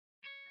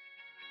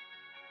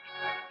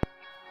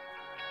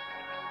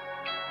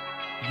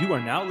You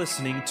are now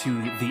listening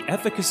to The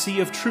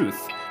Efficacy of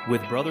Truth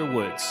with Brother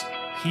Woods,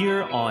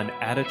 here on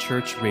At a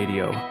Church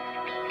Radio.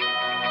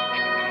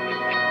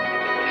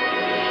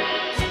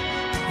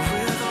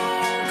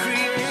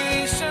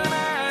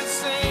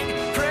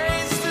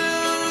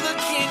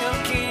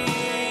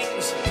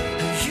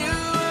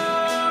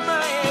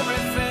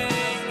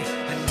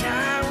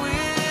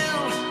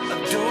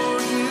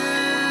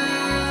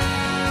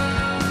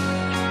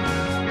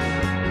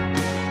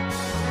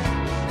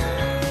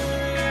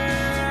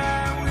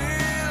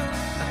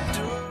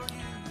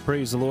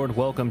 Praise the Lord.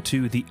 Welcome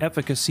to The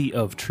Efficacy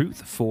of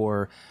Truth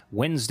for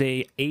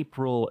Wednesday,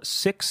 April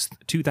 6th,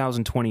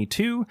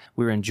 2022.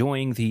 We're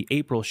enjoying the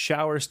April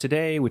showers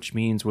today, which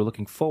means we're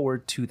looking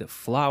forward to the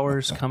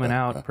flowers coming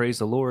out. Praise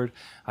the Lord.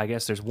 I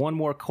guess there's one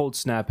more cold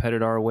snap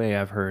headed our way,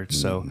 I've heard.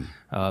 So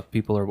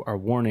people are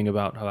warning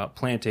about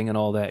planting and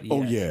all that.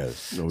 Oh,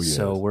 yes. Oh, yes.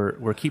 So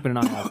we're keeping an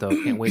eye out, though.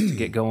 Can't wait to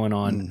get going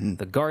on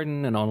the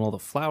garden and on all the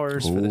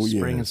flowers for the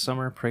spring and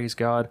summer. Praise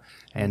God.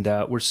 And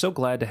we're so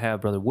glad to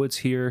have Brother Woods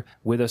here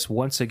with us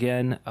once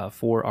again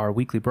for our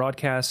weekly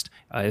broadcast.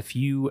 If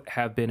you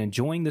have been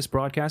enjoying this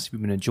broadcast, if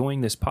you've been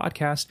enjoying this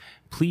podcast,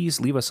 please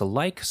leave us a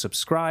like,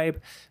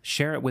 subscribe,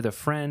 share it with a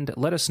friend.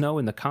 Let us know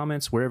in the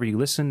comments wherever you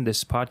listen.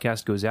 This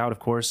podcast goes out, of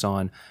course,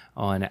 on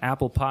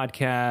Apple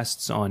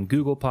Podcasts, on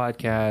Google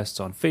Podcasts,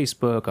 on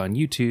Facebook, on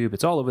YouTube.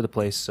 It's all over the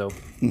place. So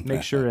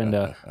make sure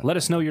and let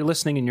us know you're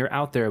listening and you're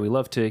out there. We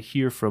love to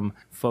hear from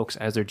folks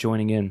as they're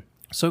joining in.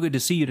 So good to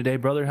see you today,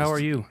 brother. How are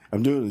you?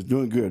 I'm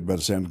doing good,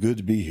 Brother Sam. Good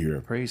to be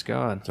here. Praise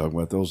God. Talking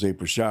about those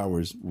April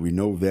showers, we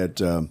know that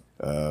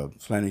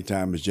planting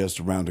time is just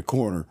around the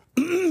corner.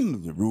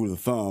 The rule of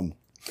thumb,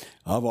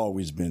 I've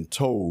always been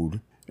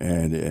told,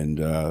 and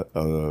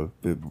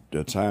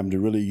the time to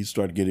really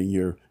start getting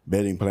your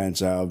bedding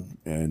plants out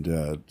and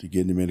to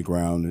getting them in the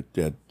ground,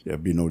 that there'll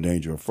be no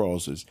danger of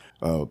frost is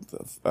a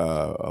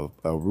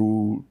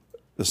rule.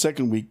 The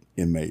second week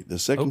in May, the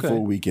second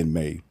full week in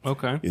May,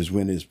 is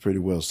when it's pretty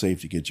well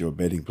safe to get your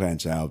bedding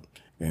plants out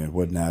and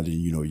whatnot. And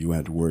you don't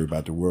have to worry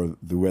about the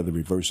weather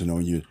reversing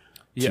on you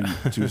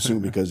too soon,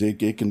 because it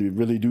can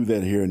really do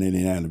that here in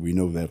Indiana. We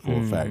know that for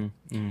a fact.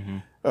 Mm-hmm.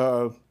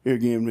 Here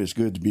again, it's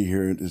good to be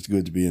here. It's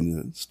good to be in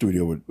the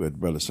studio with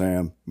Brother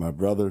Sam, my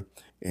brother,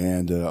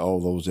 and all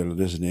those that are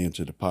listening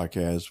to the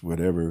podcast,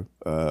 whatever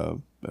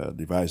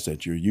device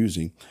that you're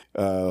using.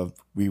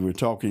 We were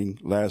talking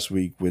last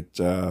week with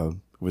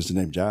what's the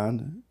name?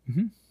 John?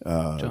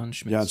 Mm-hmm. John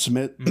Schmidt. John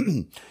Schmidt.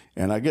 Mm-hmm.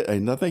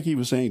 And I think he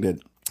was saying that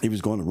he was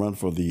going to run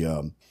for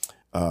the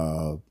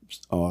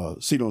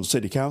seat on the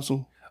city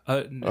council.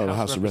 The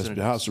House of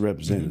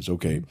Representatives. Mm-hmm.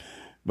 Okay.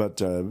 But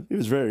it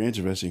was very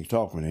interesting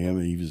talking to him.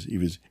 And he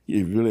was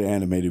really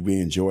animated. We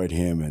enjoyed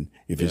him. And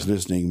if he's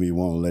listening, we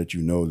want to let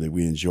you know that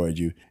we enjoyed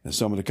you. And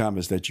some of the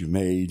comments that you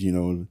made,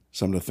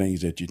 some of the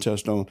things that you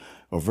touched on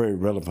are very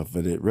relevant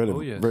for that,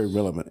 very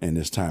relevant in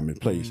this time and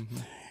place. Mm-hmm.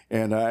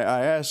 And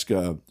I asked,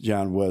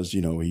 John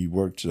he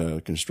worked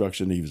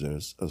construction. He was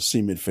a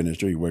cement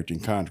finisher. He worked in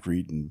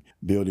concrete and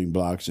building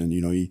blocks. And,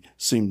 he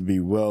seemed to be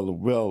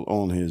well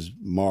on his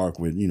mark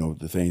with,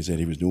 the things that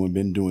he was doing,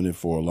 been doing it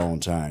for a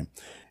long time.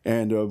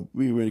 And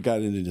we really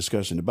got into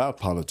discussion about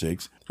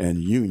politics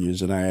and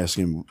unions. And I asked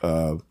him,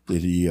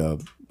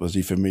 was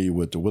he familiar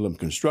with the Willem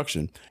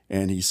Construction?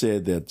 And he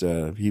said that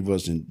he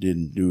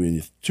didn't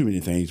do too many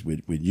things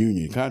with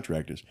union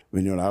contractors.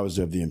 I was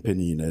of the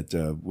opinion that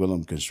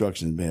Willem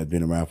Construction had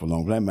been around for a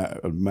long time.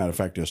 Matter of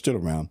fact, they're still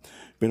around,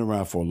 been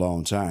around for a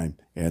long time.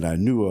 And I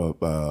knew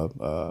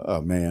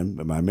a man,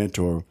 my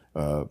mentor,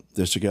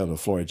 this together,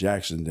 Floyd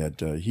Jackson, that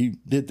he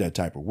did that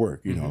type of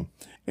work, know.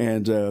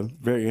 And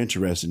very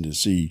interesting to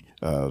see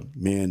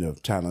men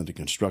of talent in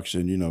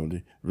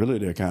construction.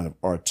 They're kind of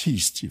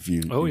artistes, if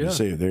you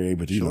say they're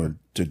able to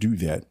to do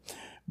that.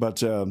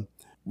 But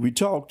we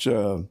talked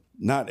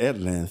not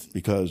at length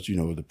because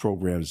the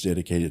program is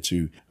dedicated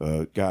to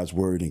God's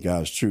word and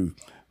God's truth.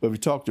 But we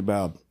talked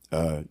about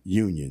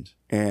unions,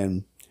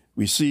 and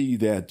we see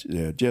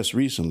that just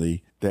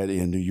recently that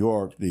in New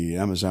York, the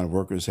Amazon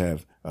workers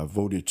have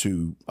voted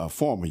to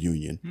form a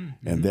union,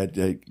 and that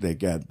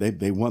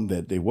they won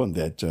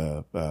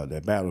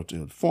that battle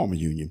to form a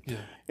union. Yeah.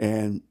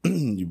 And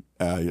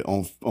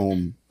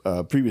on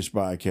previous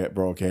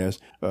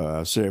broadcast,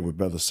 I shared with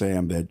Brother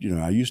Sam that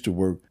I used to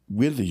work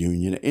with the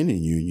union, in a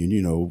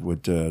union,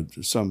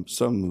 with some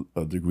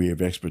degree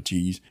of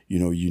expertise.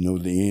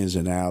 The ins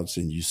and outs,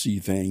 and you see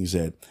things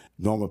that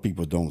normal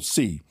people don't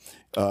see.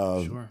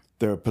 Sure.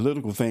 There are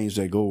political things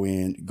that go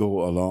in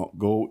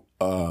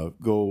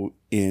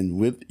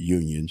with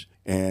unions,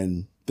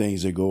 and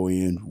things that go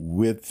in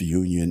with the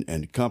union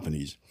and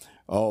companies.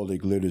 All that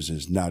glitters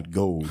is not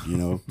gold,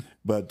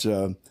 But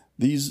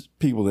these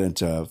people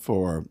that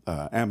for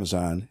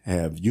Amazon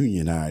have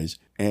unionized,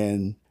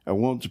 and I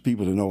want the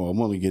people to know,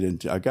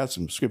 I got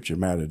some scripture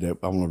matter that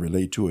I want to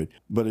relate to it.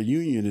 But a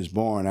union is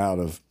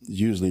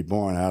usually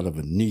born out of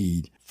a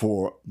need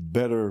for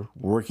better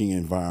working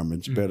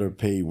environments, better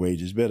paid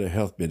wages, better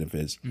health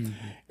benefits.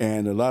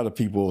 And a lot of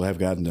people have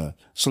gotten a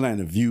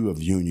slanted view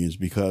of unions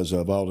because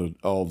of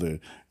all the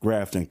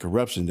graft and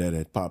corruption that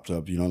had popped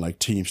up, like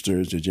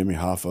Teamsters, the Jimmy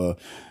Hoffa,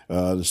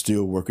 the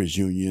Steel Workers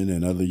Union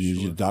and other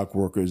unions, dock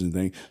workers and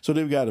things. So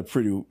they've got a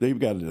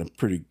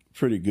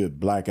pretty good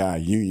black eye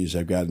unions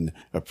have gotten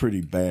a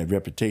pretty bad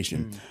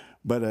reputation.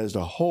 But as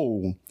a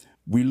whole,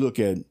 we look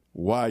at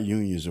why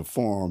unions are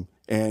formed,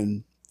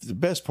 and the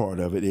best part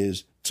of it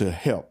is to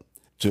help,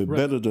 to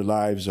better the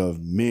lives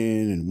of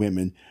men and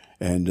women,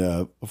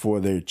 and for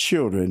their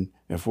children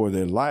and for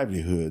their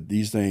livelihood.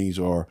 These things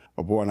are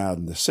born out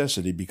of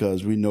necessity,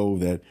 because we know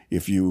that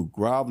if you're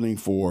groveling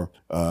for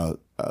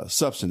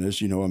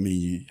subsistence,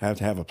 you have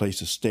to have a place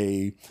to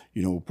stay,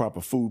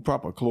 proper food,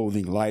 proper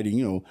clothing,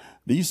 lighting,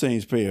 these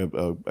things pay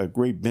a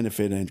great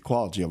benefit and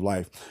quality of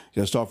life.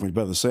 I was talking with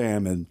Brother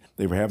Sam, and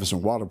they were having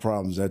some water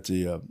problems at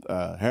the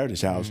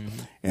Heritage House.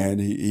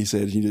 And he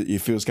said it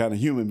feels kind of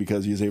human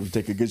because he was able to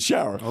take a good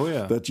shower. Oh,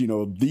 yeah. But,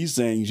 these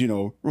things,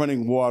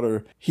 running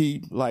water,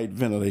 heat, light,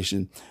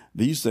 ventilation,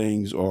 these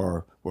things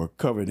were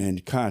covered in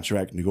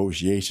contract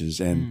negotiations,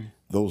 and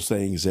those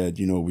things that,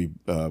 we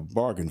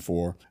bargained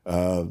for,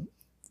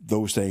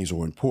 those things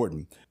are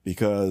important,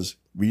 because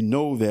we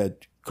know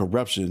that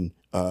corruption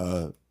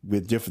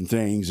with different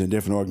things and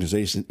different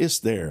organizations, it's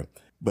there.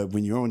 But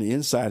when you're on the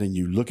inside and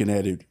you're looking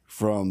at it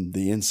from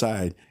the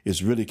inside,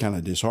 it's really kind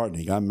of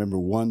disheartening. I remember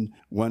one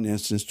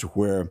instance to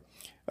where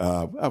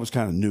I was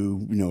kind of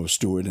new,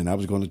 steward, and I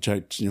was going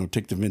to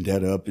take the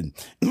vendetta up and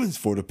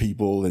for the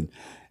people, and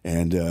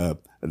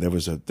there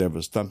was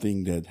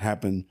something that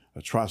happened,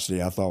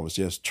 atrocity I thought was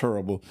just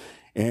terrible,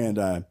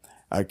 and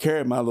I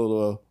carried my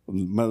little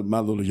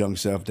young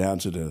self down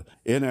to the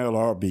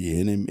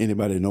NLRB, and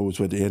anybody knows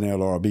what the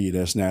NLRB,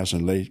 that's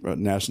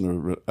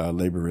National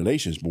Labor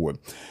Relations Board,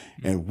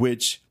 in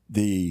which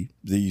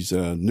these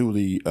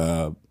newly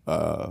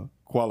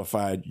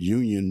qualified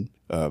union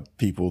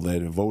people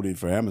that have voted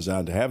for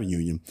Amazon to have a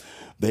union,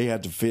 they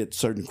had to fit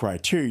certain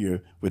criteria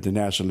with the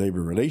National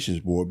Labor Relations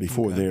Board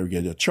before they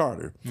get a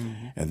charter.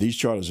 And these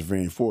charters are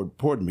very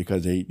important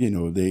because they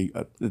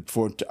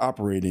for to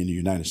operate in the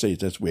United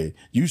States, that's where it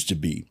used to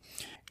be.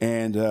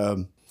 And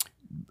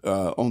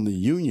on the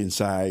union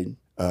side,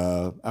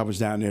 I was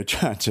down there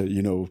trying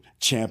to,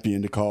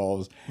 champion the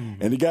cause.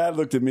 And the guy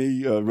looked at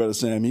me, Brother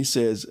Sam, he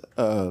says,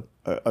 you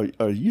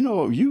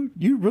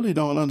really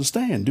don't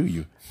understand, do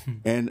you?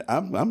 And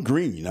I'm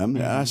green.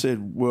 I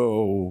said,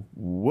 well,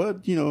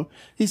 what,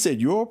 he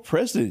said, your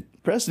president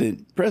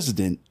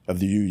of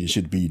the union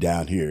should be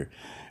down here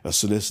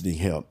soliciting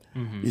help.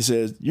 He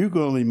says, you're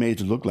going to be made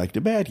to look like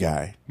the bad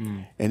guy.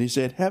 And he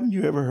said, haven't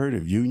you ever heard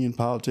of union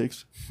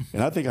politics?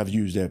 And I think I've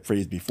used that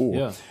phrase before.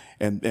 Yeah.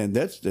 And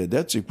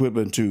that's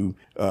equivalent to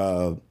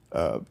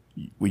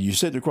when you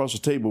sit across the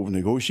table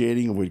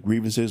negotiating with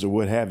grievances or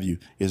what have you,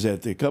 is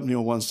that the company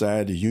on one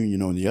side, the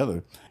union on the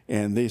other,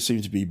 and they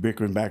seem to be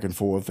bickering back and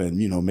forth and,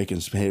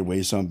 making some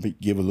headway. Some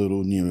give a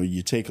little,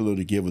 you take a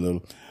little, give a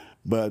little.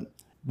 But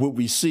what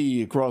we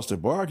see across the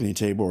bargaining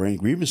table or in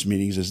grievance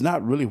meetings is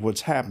not really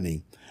what's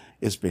happening.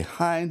 It's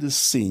behind the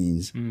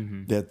scenes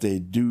that they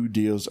do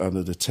deals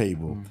under the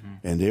table,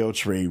 and they'll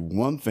trade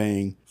one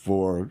thing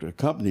for the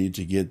company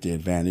to get the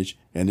advantage.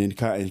 And in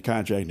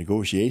contract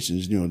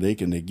negotiations, they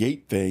can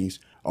negate things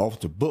off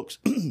the books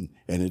and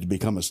it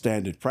become a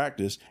standard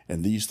practice.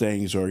 And these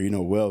things are,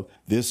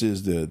 this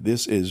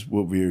is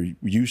what we're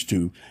used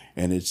to.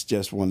 And it's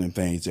just one of the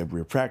things that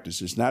we're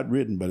practiced. It's not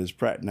written, but it's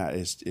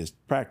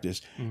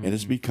practiced, and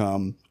it's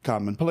become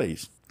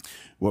commonplace.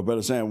 Well,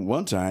 Brother Sam,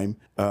 one time,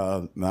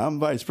 I'm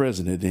vice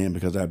president then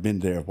because I've been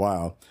there a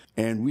while,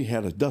 and we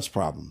had a dust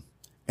problem.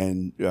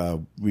 And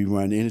we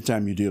run,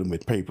 anytime you're dealing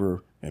with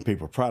paper and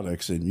paper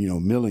products and,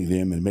 milling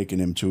them and making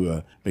them to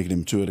a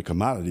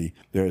commodity,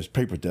 there's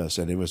paper dust,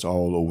 and it was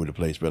all over the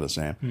place, Brother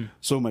Sam.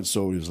 So much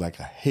so it was like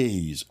a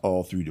haze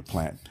all through the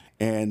plant.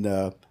 And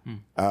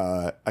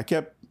I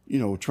kept,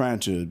 trying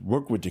to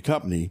work with the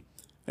company,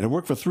 and I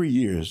worked for 3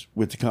 years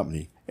with the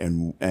company.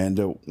 And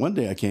one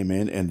day I came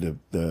in, and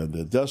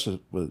the dust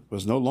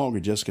was no longer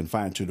just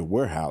confined to the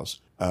warehouse.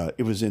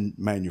 It was in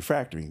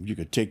manufacturing. You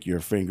could take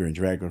your finger and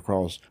drag it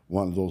across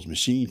one of those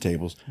machine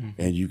tables,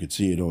 and you could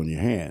see it on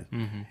your hand.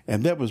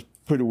 And that was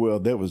pretty well.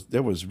 That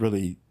was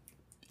really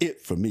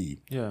it for me.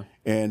 Yeah.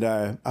 And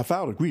I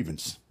filed a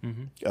grievance,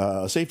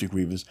 a safety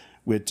grievance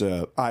with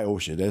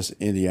IOSHA. That's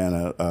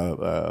Indiana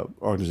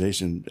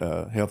Organization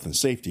Health and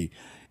Safety,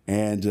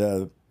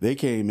 and they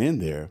came in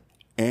there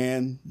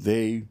and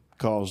they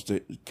caused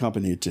the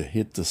company to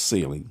hit the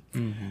ceiling.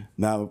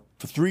 Now,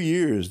 for 3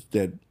 years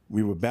that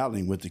we were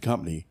battling with the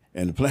company,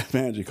 and the plant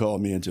manager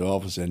called me into the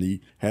office, and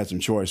he had some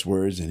choice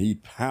words, and he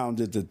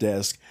pounded the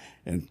desk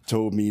and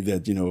told me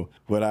that,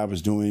 what I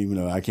was doing,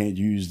 I can't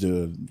use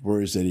the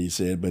words that he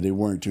said, but they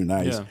weren't too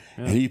nice. Yeah.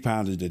 And he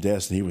pounded the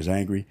desk, and he was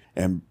angry.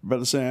 And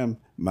Brother Sam,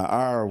 my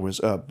ire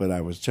was up, but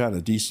I was trying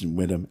to decent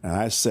with him, and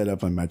I sat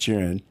up in my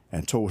chair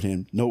and told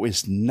him, no,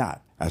 it's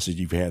not. I said,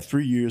 you've had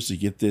 3 years to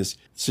get this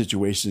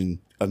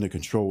situation under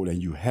control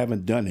and you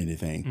haven't done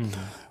anything.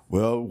 Mm-hmm.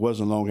 Well, it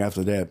wasn't long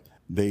after that.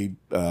 They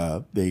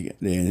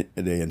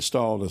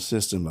installed a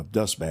system of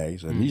dust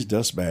bags, and these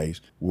dust bags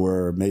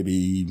were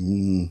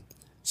maybe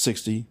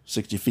 60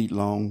 feet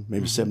long,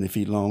 maybe 70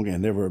 feet long,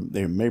 and they were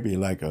maybe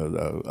like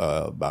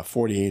about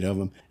 48 of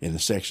them in a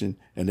section,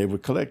 and they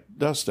would collect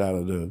dust out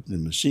of the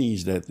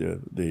machines that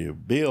the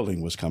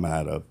building was coming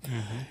out of.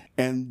 Mm-hmm.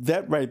 And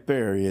that right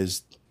there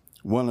is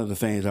one of the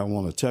things I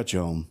want to touch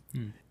on.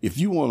 If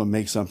you want to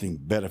make something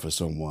better for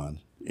someone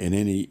in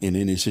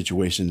any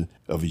situation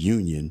of a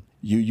union,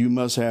 you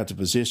must have the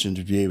position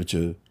to be able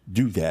to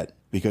do that,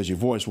 because your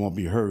voice won't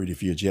be heard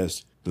if you're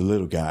just the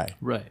little guy.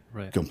 Right.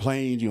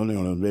 Complained,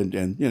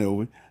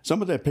 and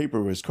some of that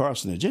paper is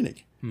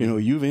carcinogenic.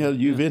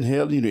 You've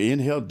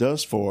inhaled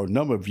dust for a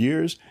number of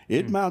years.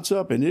 It mounts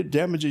up and it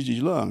damages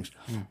your lungs.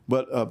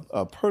 But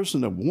a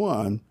person of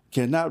one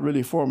cannot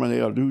really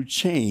formulate or do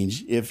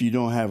change if you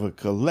don't have a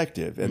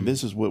collective. And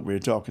this is what we're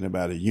talking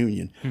about, a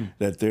union,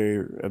 that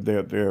there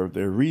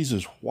are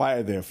reasons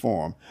why they're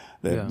formed.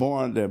 They're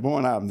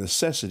born out of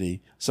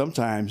necessity.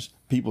 Sometimes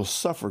people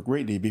suffer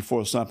greatly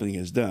before something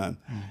is done.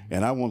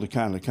 And I want to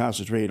kind of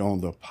concentrate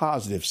on the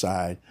positive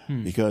side,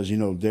 because,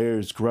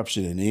 there's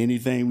corruption in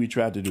anything we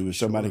try to do. If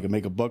somebody can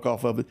make a buck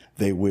off of it,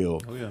 they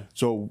will. Oh, yeah.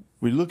 So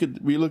we look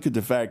at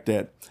the fact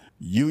that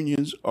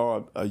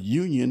a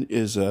union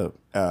is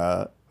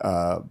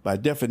by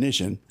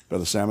definition,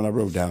 Brother Sam, I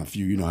wrote down a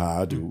few, you know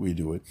how we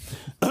do it.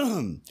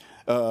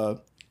 A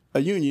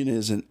union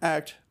is an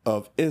act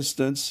of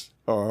instance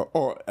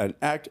or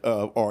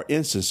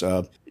instance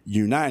of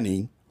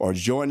uniting or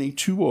joining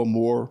two or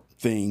more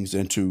things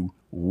into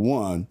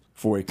one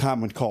for a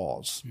common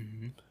cause.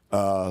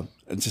 Mm-hmm.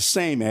 It's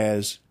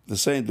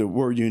the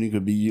word union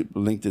could be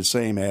linked the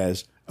same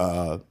as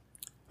a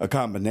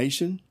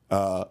combination,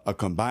 a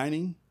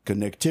combining,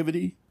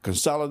 connectivity,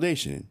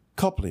 consolidation,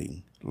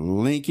 coupling,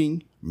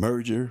 linking,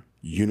 merger,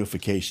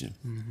 unification.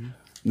 Mm-hmm.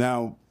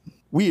 Now,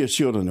 we as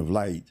children of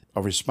light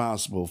are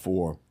responsible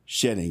for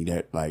shedding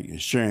that light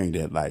and sharing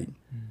that light.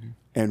 Mm-hmm.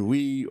 And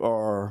we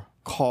are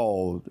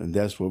called, and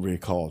that's what we're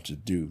called to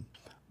do.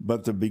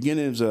 But the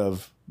beginnings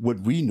of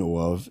what we know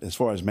of, as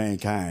far as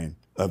mankind,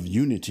 of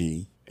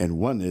unity and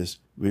oneness,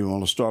 we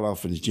want to start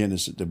off in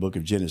Genesis, the book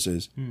of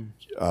Genesis,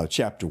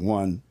 chapter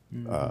 1,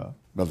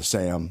 Brother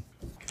Sam.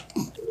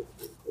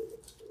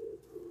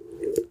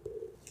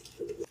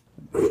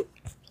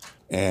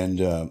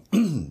 And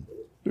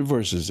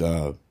verses,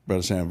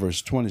 Brother Sam,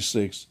 verse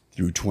 26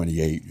 through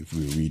 28, if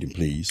we read them,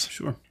 please.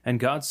 Sure. And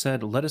God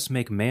said, "Let us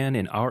make man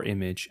in our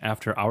image,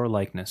 after our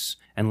likeness,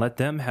 and let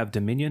them have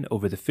dominion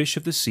over the fish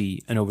of the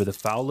sea, and over the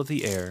fowl of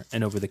the air,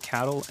 and over the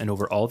cattle, and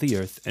over all the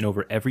earth, and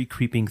over every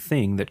creeping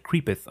thing that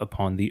creepeth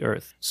upon the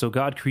earth." So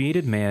God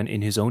created man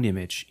in his own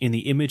image. In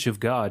the image of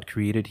God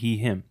created he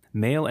him.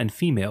 Male and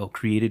female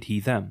created he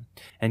them.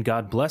 And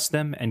God blessed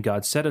them, and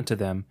God said unto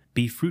them,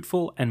 "Be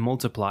fruitful, and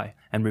multiply,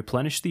 and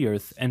replenish the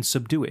earth, and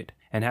subdue it,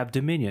 and have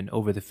dominion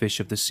over the fish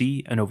of the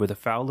sea, and over the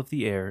fowl of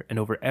the air, and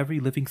over every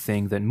living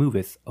thing that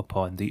moveth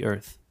upon the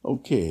earth."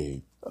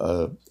 Okay.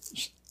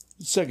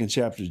 Second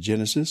chapter of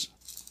Genesis,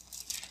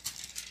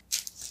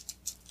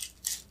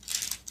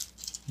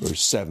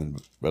 verse 7,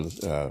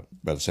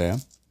 Brother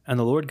Sam. And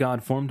the Lord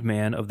God formed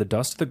man of the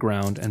dust of the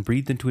ground, and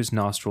breathed into his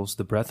nostrils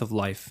the breath of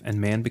life, and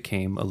man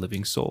became a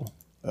living soul.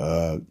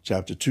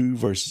 Chapter 2,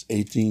 verses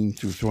 18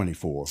 through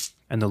 24.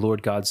 And the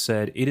Lord God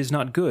said, "It is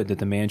not good that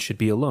the man should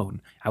be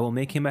alone. I will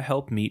make him a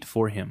helpmeet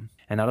for him.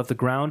 And out of the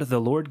ground the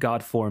Lord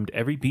God formed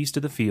every beast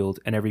of the field,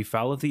 and every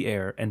fowl of the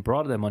air, and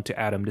brought them unto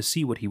Adam to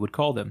see what he would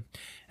call them.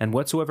 And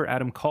whatsoever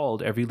Adam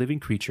called every living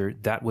creature,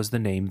 that was the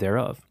name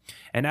thereof.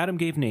 And Adam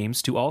gave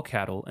names to all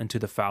cattle, and to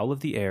the fowl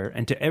of the air,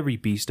 and to every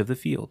beast of the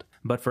field.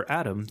 But for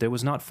Adam there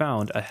was not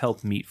found a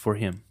helpmeet for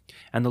him.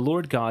 And the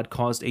Lord God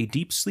caused a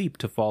deep sleep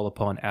to fall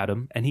upon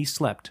Adam, and he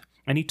slept.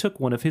 And he took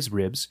one of his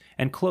ribs,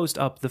 and closed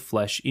up the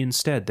flesh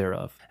instead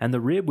thereof. And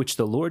the rib which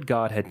the Lord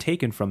God had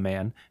taken from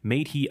man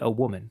made he a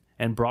woman,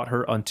 and brought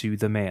her unto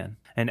the man.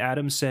 And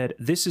Adam said,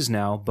 "This is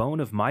now bone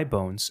of my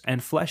bones,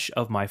 and flesh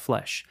of my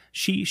flesh.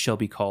 She shall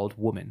be called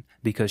woman,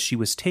 because she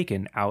was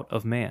taken out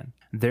of man.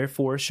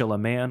 Therefore shall a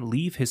man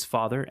leave his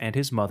father and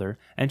his mother,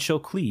 and shall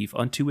cleave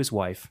unto his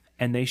wife,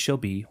 and they shall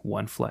be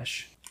one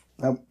flesh."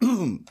 Now,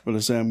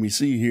 Brother Sam, we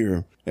see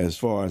here, as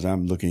far as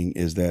I'm looking,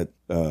 is that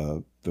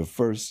the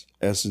first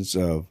essence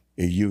of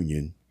a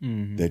union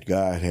that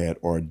God had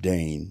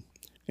ordained.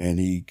 And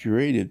he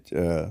created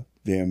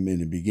them in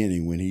the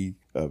beginning when he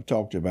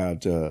talked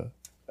about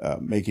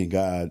making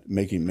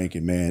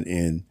man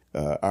in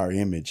our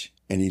image.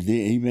 And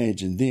he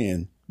mentioned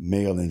then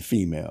male and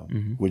female,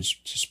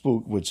 which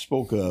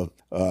spoke of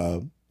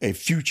a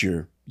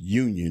future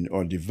union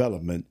or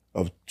development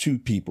of two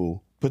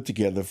people put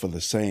together for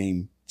the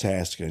same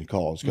task and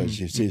cause, because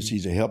since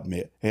he's a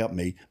helpmate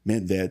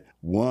meant that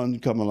one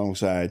come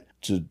alongside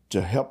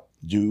to help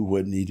do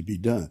what need to be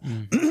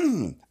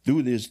done.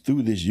 Through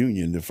this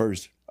union, the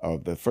first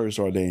the first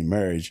ordained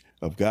marriage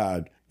of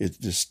God,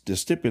 the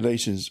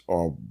stipulations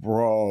are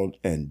broad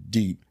and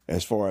deep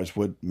as far as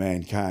what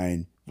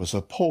mankind was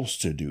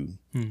supposed to do.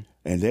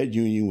 And that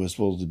union was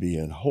supposed to be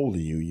a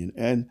holy union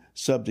and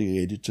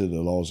subjugated to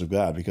the laws of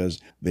God, because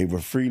they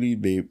were freely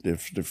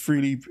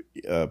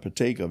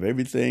partake of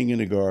everything in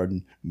the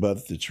garden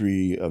but the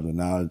tree of the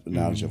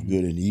knowledge of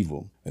good and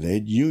evil. And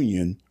that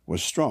union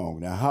was strong.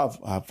 Now,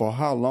 for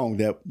how long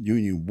that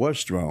union was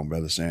strong,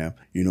 Brother Sam,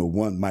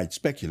 one might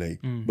speculate,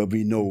 but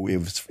we know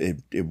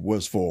it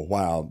was for a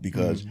while,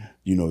 because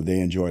they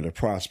enjoyed a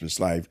prosperous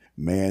life.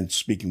 Man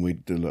talking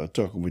with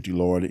the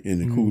Lord in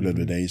the cool of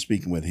the day,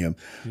 speaking with him.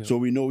 Yep. So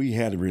we know he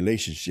had a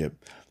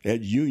relationship.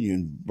 That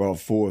union brought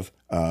forth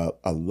a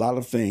lot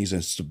of things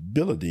and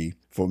stability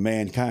for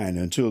mankind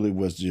until it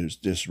was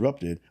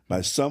disrupted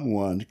by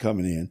someone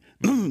coming in.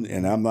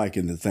 And I'm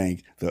liking to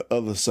think the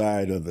other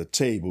side of the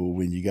table,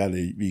 when you got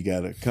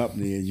a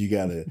company and you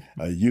got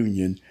a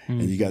union,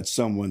 and you got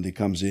someone that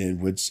comes in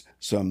with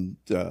some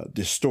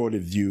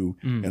distorted view.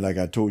 And like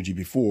I told you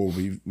before,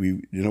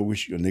 we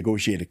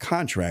negotiate a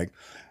contract,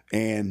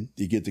 and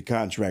you get the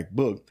contract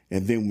book.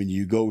 And then when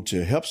you go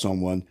to help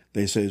someone,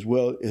 they says,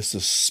 well, it's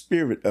the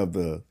spirit of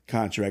the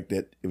contract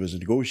that it was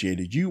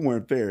negotiated. You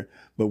weren't there,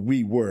 but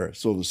we were.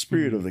 So the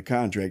spirit of the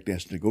contract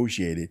that's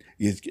negotiated,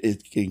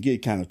 it can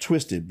get kind of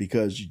twisted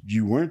because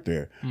you weren't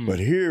there. But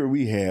here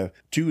we have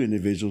two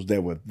individuals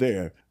that were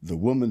there, the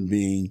woman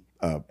being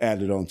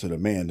added on to the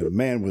man. The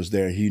man was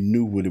there. He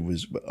knew what it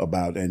was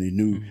about, and he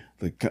knew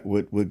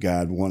what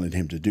God wanted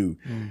him to do.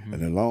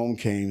 And along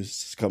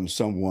comes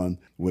someone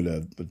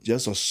with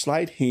just a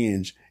slight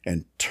hinge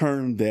and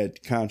turn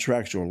that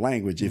contractual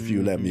language, if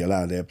you let me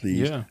allow that,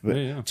 please,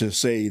 to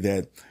say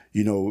that,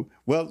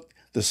 well,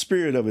 the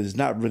spirit of it is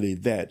not really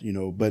that,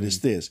 but it's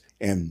this.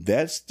 And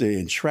that's the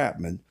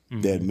entrapment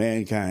that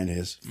mankind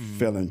has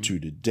fell into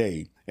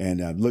today.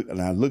 And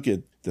I look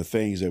at the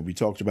things that we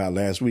talked about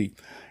last week.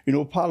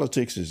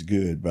 Politics is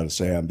good, Brother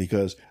Sam,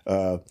 because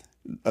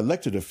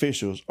elected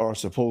officials are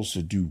supposed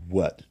to do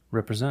what?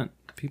 Represent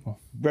people.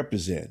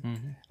 Represent.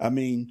 I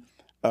mean,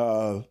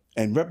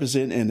 and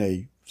represent in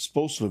a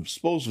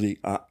supposedly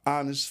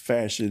honest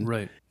fashion,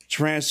 right?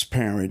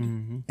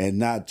 Transparent, and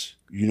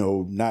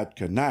not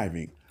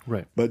conniving.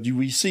 Right. But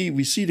we see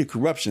the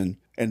corruption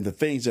and the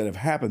things that have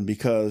happened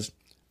because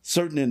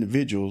certain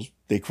individuals,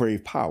 they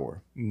crave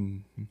power.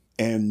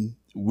 And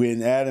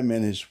when Adam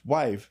and his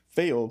wife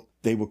failed,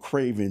 they were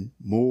craving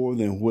more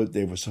than what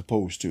they were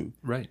supposed to.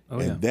 Right.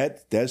 And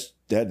that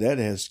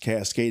has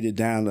cascaded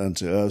down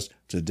unto us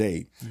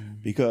today.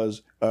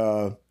 Because,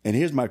 and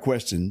here's my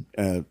question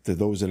to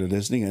those that are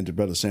listening, and to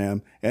Brother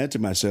Sam and to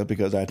myself,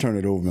 because I turn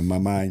it over in my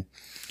mind.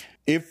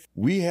 If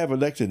we have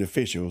elected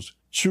officials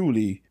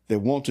truly that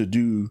want to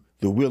do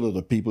the will of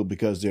the people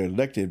because they're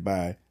elected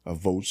by a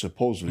vote,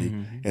 supposedly,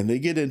 and they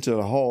get into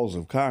the halls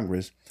of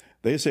Congress,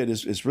 they said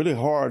it's really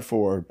hard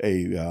for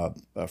a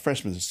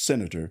freshman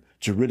senator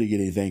to really get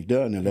anything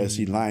done unless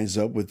he lines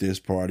up with this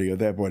party or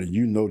that party.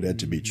 You know that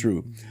to be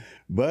true.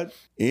 But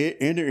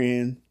enter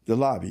in the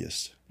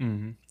lobbyists,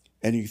 and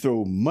you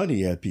throw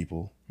money at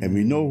people. And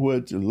we know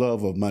what the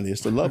love of money is.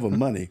 It's the love of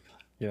money.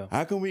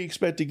 How can we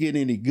expect to get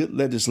any good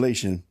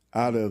legislation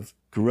out of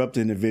corrupt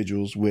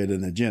individuals with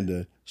an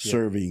agenda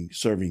serving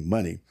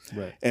money?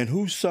 Right. And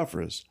who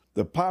suffers?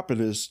 The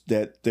populace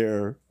that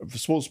they're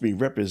supposed to be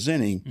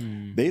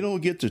representing, they don't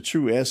get the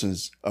true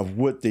essence of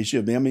what they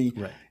should be. I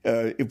mean,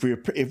 if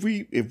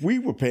we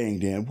were paying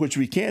them, which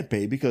we can't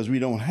pay because we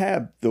don't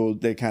have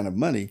that kind of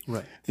money,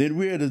 then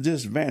we're at a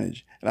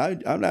disadvantage.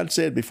 And I've not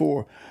said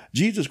before,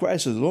 Jesus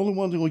Christ is the only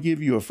one that's going to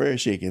give you a fair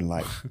shake in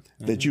life.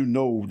 that you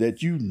know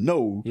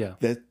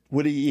that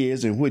what he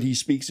is and what he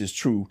speaks is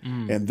true.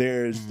 And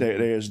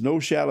there's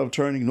no shadow of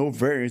turning, no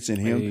variance in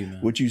him. Amen.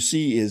 What you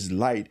see is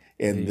light,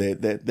 and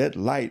that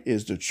light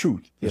is the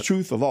truth, the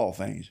truth of all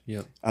things.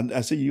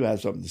 I see you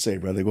have something to say,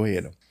 brother. Go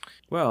ahead.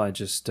 Well, I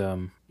just,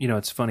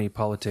 it's funny.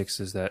 Politics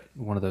is that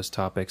one of those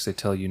topics they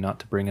tell you not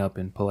to bring up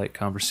in polite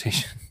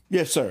conversation.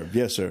 Yes, sir.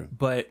 Yes, sir.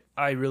 But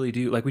I really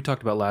do, like we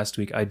talked about last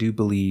week, I do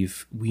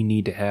believe we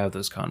need to have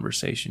those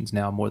conversations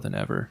now more than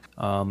ever.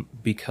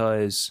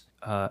 Because,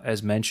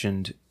 as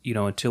mentioned,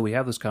 until we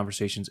have those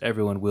conversations,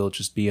 everyone will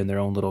just be in their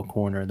own little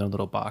corner, in their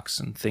little box,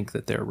 and think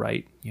that they're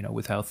right,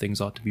 with how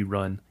things ought to be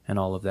run and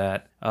all of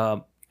that.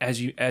 As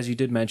you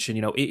did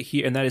mention,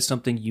 and that is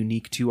something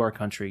unique to our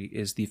country,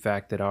 is the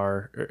fact that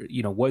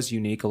was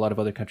unique. A lot of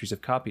other countries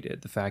have copied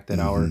it. The fact that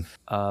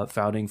our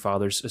founding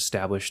fathers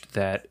established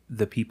that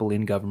the people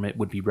in government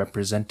would be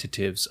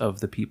representatives of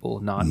the people,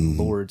 not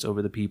lords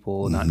over the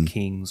people, not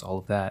kings, all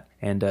of that.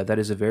 And that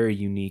is a very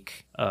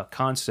unique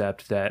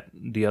concept that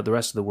the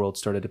rest of the world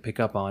started to pick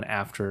up on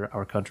after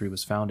our country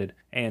was founded.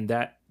 And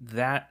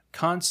that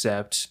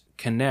concept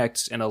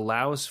connects and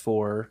allows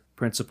for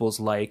principles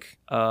like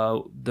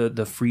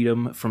the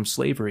freedom from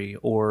slavery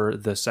or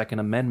the Second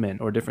Amendment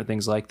or different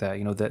things like that.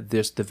 That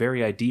the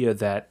very idea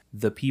that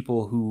the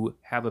people who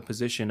have a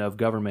position of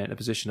government, a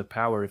position of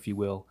power, if you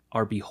will,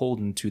 are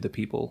beholden to the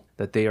people,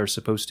 that they are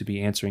supposed to be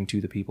answering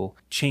to the people,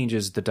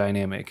 changes the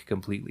dynamic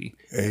completely.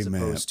 Amen. As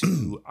opposed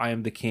to, I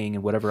am the king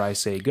and whatever I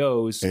say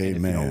goes. Amen. And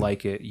if you don't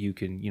like it, you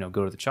can,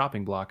 go to the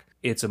chopping block.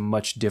 It's a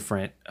much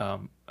different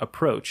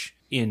approach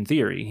in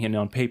theory and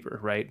on paper,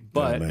 right?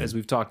 But Amen. as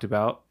we've talked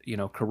about,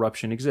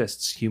 corruption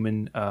exists,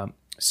 human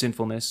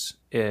sinfulness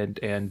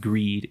and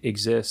greed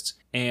exists.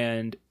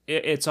 And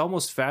it's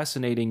almost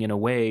fascinating in a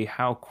way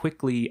how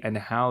quickly and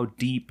how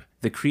deep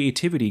the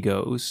creativity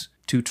goes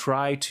to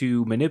try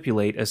to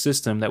manipulate a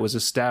system that was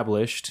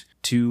established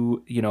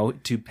to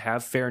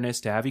have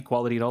fairness, to have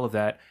equality and all of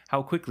that,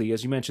 how quickly,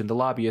 as you mentioned, the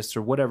lobbyists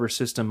or whatever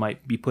system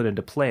might be put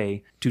into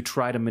play to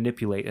try to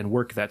manipulate and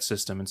work that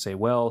system and say,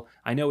 well,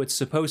 I know it's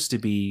supposed to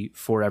be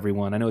for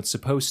everyone. I know it's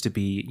supposed to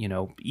be,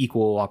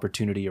 equal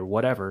opportunity or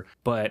whatever,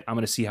 but I'm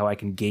going to see how I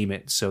can game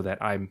it so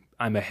that I'm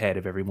ahead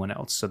of everyone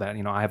else, so that,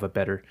 I have a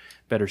better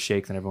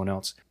shake than everyone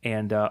else.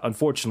 And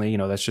unfortunately,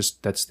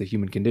 that's the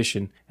human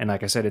condition. And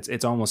like I said,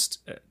 it's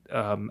almost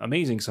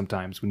amazing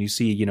sometimes when you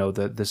see,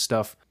 the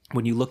stuff.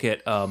 When you look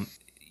at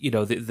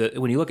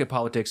when you look at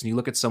politics and you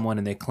look at someone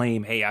and they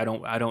claim, hey, I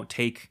don't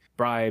take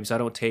bribes, I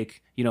don't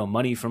take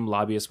money from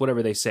lobbyists,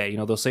 whatever they say,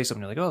 they'll say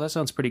something, you're like, oh, that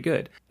sounds pretty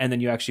good. And then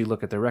you actually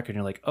look at their record and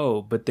you're like,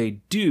 oh, but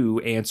they do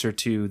answer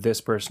to this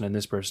person and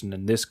this person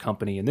and this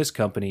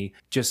company,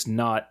 just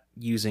not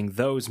using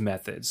those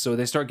methods. So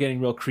they start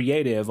getting real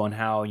creative on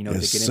how, they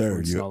get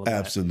influenced and all of that.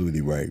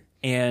 Absolutely right.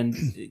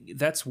 And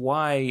that's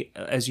why,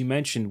 as you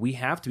mentioned, we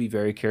have to be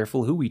very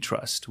careful who we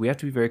trust. We have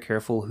to be very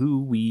careful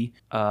who we,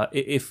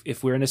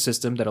 if we're in a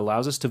system that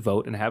allows us to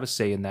vote and have a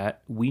say in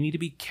that, we need to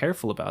be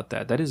careful about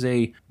that. That is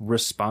a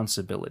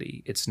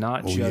responsibility. It's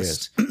not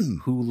just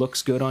who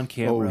looks good on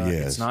camera.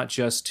 It's not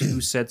just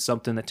who said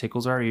something that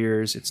tickles our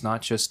ears. It's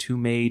not just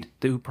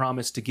who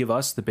promised to give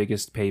us the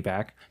biggest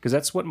payback, because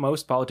that's what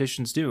most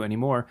politicians do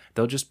anymore.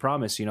 They'll just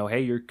promise,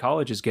 hey, your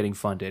college is getting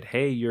funded.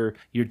 Hey, your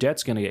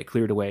debt's going to get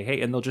cleared away.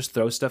 Hey, and they'll just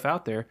throw stuff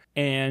out there,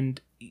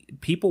 and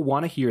people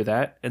want to hear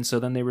that, and so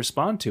then they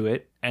respond to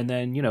it, and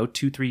then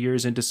 2-3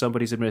 years into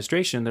somebody's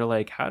administration, they're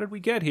like, how did we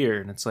get here?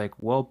 And it's like,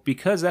 well,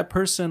 because that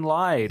person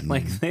lied.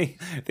 Like they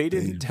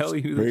didn't tell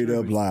you the truth. Straight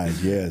up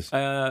lies. Yes.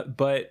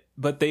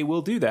 But they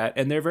will do that,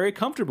 and they're very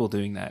comfortable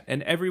doing that.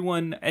 And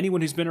anyone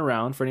who's been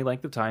around for any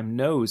length of time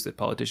knows that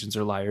politicians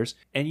are liars,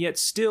 and yet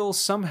still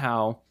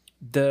somehow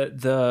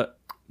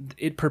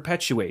it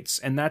perpetuates.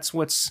 And that's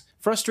what's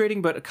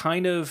frustrating, but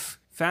kind of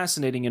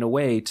fascinating in a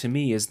way to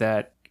me, is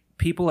that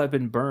people have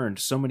been burned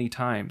so many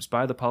times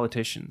by the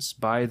politicians,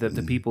 by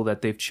the people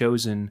that they've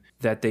chosen,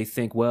 that they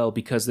think, well,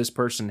 because this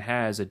person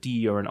has a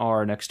D or an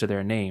R next to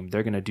their name,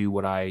 they're going to do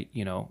what they're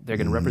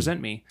going to represent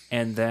me.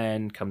 And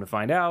then come to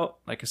find out,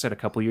 like I said, a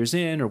couple years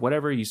in or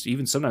whatever, you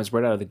even sometimes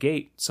right out of the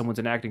gate, someone's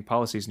enacting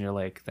policies and you're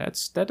like,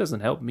 that doesn't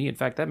help me. In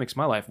fact, that makes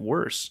my life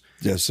worse.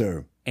 Yes,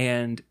 sir.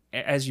 And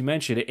as you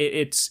mentioned,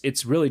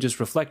 it's really just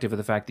reflective of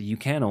the fact that you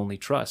can only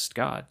trust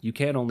God. You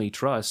can only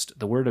trust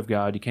the Word of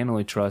God. You can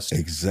only trust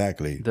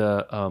exactly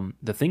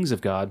the things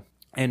of God.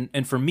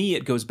 And for me,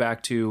 it goes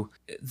back to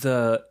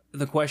the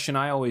question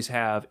I always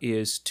have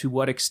is, to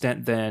what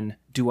extent then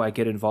do I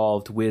get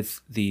involved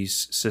with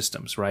these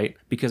systems, right?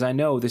 Because I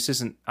know this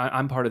isn't,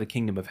 I'm part of the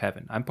kingdom of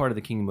heaven. I'm part of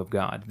the kingdom of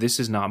God. This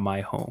is not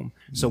my home.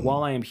 So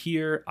while I am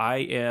here, I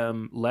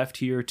am left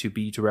here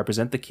to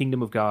represent the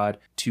kingdom of God,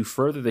 to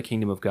further the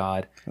kingdom of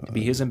God, to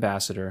be his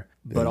ambassador,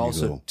 but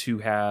also to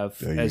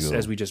have,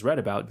 as we just read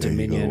about,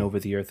 dominion over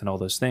the earth and all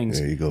those things.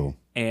 There you go.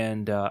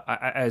 And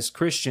as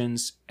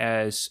Christians,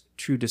 as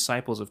true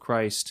disciples of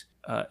Christ,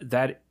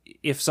 that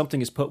if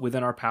something is put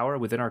within our power,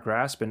 within our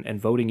grasp, and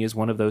voting is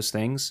one of those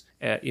things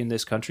in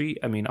this country,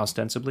 I mean,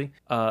 ostensibly,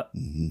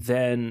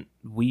 then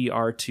we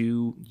are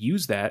to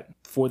use that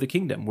for the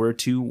kingdom. We're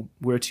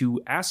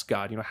to ask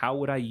God,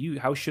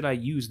 how should I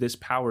use this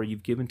power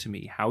you've given to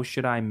me? How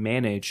should I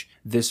manage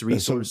this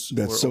resource?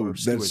 That's so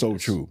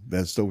true.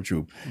 That's so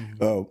true.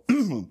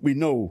 We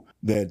know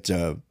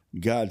that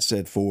God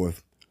set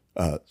forth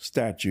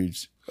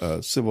statutes,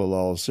 civil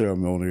law,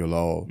 ceremonial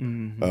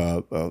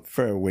law,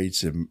 fair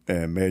weights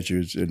and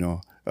measures,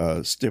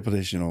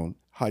 stipulation on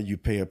how you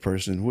pay a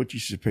person, what you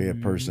should pay a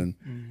person,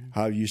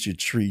 how you should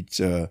treat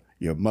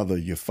your mother,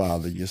 your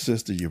father, your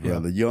sister, your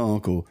brother, your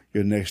uncle,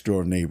 your next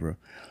door neighbor.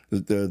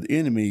 The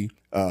enemy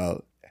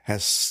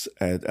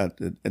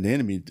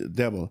the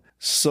devil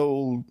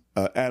sold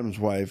Adam's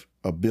wife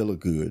a bill of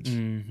goods.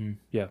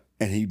 Yeah.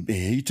 And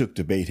he took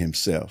the bait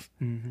himself.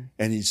 And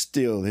that's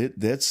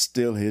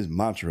still his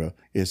mantra,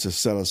 is to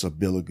sell us a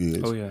bill of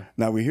goods. Oh, yeah.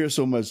 Now we hear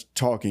so much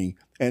talking,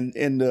 and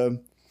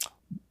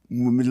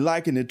when we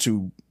liken it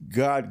to,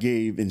 God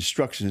gave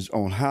instructions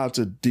on how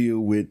to deal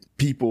with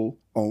people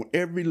on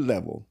every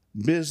level,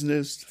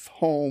 business,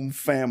 home,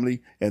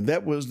 family, and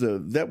that was the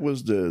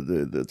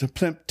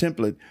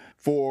template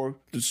for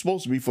it's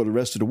supposed to be for the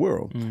rest of the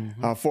world.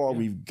 Mm-hmm. How far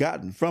we've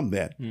gotten from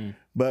that.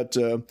 But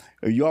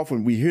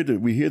we hear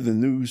the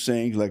news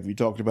saying, like we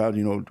talked about,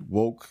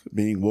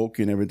 being woke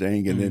and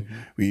everything, and then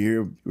we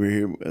hear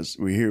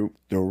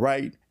the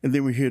right, and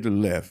then we hear the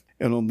left,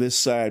 and on this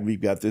side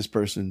we've got this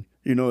person.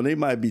 They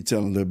might be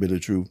telling a little bit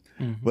of truth,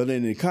 but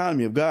in the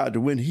economy of God,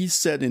 when He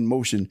set in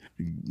motion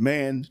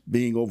man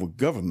being over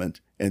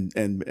government and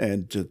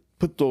to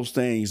put those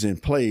things in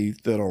play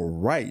that are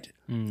right,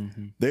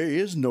 there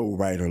is no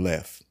right or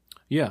left.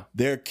 Yeah,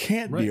 there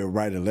can't be a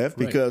right or left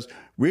because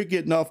we're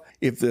getting off.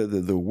 If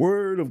the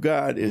word of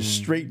God is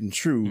straight and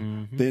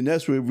true, then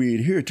that's what we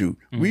adhere to.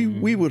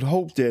 We would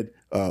hope that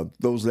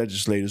those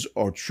legislators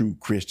are true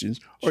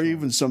Christians, or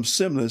even some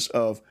semblance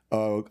of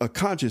a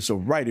conscience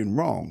of right and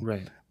wrong.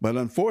 Right. But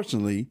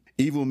unfortunately,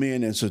 evil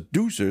men and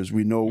seducers,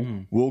 we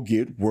know, will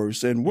get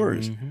worse and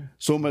worse.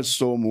 So much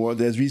so more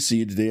as we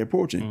see today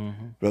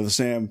approaching. Brother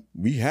Sam,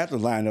 we have to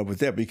line up with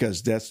that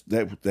because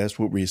that's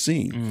what we're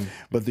seeing.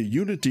 But the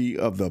unity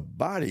of the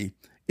body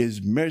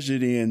is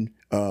measured in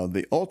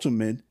the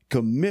ultimate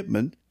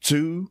commitment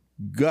to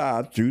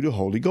God through the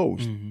Holy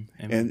Ghost.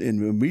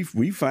 And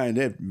we find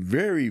that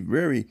very,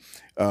 very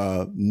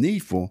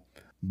needful.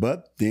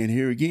 But then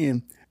here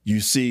again, you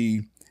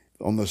see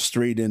on the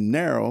straight and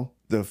narrow,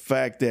 the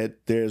fact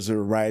that there's a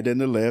right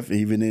and a left,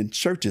 even in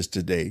churches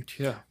today,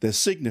 that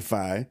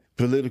signify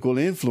political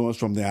influence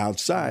from the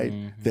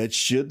outside that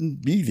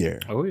shouldn't be there.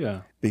 Oh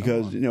yeah,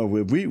 because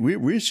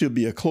we should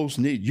be a close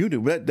knit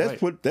unit.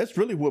 That's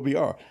really what we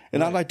are.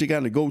 And I'd like to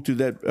kind of go to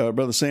that,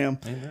 Brother Sam.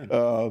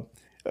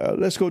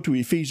 Let's go to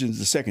Ephesians,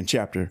 the 2nd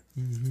chapter.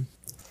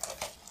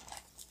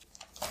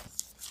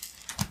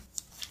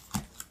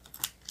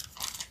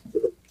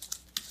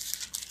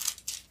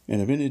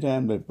 And if any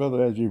time that,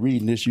 brother, as you're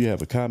reading this, you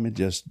have a comment,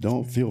 just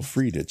don't feel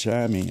free to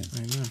chime in.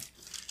 Amen.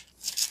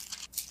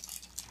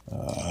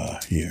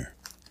 Here.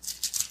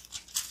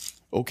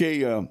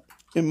 Okay,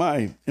 in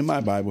my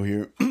Bible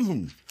here,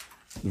 the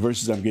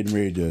verses I'm getting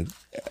ready to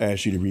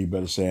ask you to read,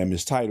 Brother Sam,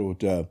 is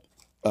titled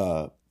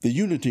The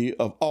Unity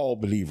of All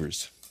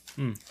Believers.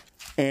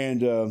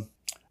 And we've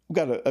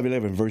got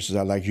 11 verses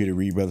I'd like you to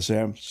read, Brother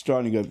Sam,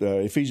 starting at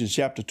Ephesians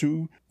chapter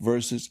 2,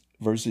 verses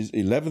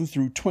 11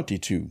 through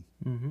 22.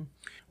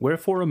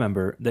 Wherefore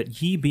remember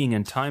that ye being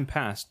in time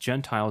past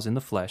Gentiles in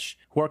the flesh,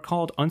 who are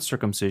called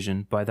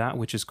uncircumcision by that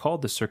which is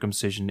called the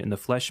circumcision in the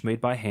flesh made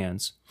by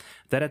hands,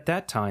 that at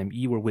that time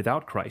ye were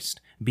without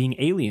Christ, being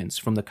aliens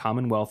from the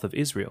commonwealth of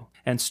Israel,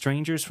 and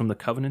strangers from the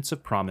covenants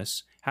of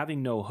promise,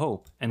 having no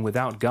hope, and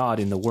without God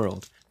in the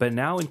world. But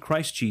now in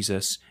Christ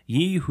Jesus,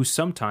 ye who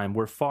sometime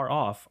were far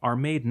off are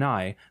made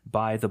nigh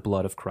by the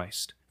blood of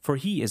Christ. For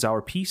he is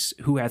our peace,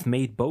 who hath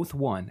made both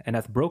one, and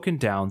hath broken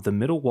down the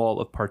middle wall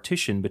of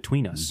partition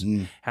between us,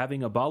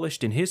 having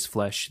abolished in his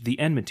flesh the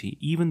enmity,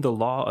 even the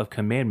law of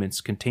commandments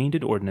contained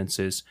in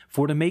ordinances,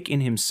 for to make in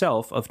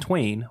himself of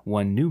twain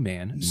one new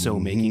man, so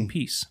making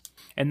peace.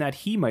 And that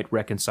he might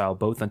reconcile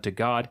both unto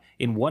God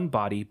in one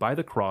body by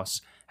the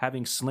cross,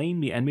 having slain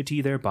the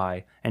enmity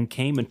thereby, and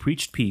came and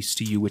preached peace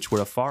to you which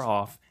were afar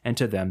off, and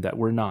to them that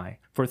were nigh.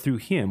 For through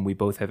him we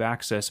both have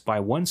access by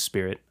one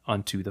Spirit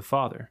unto the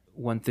Father.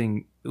 One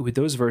thing with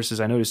those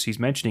verses I notice he's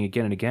mentioning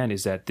again and again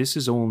is that this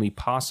is only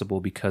possible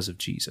because of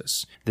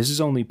Jesus. This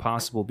is only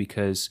possible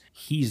because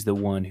he's the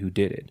one who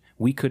did it.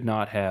 We could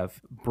not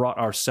have brought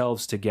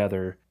ourselves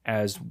together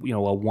as,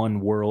 a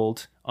one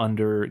world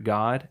under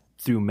God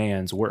through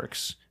man's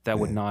works. That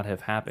would not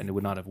have happened. It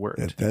would not have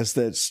worked. That's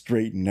that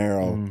straight and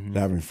narrow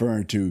that I'm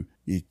referring to.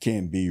 You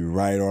can't be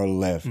right or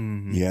left.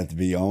 You have to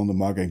be on the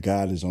mark, and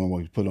God is on the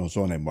one who put us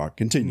on that mark.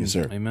 Continue,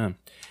 sir. Amen.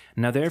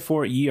 Now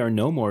therefore ye are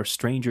no more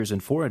strangers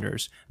and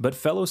foreigners, but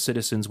fellow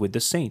citizens with the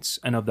saints,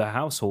 and of the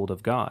household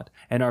of God,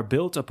 and are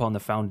built upon the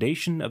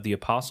foundation of the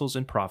apostles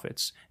and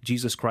prophets,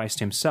 Jesus Christ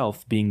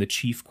himself being the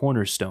chief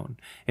cornerstone,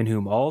 in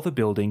whom all the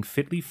building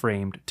fitly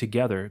framed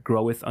together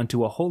groweth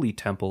unto a holy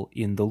temple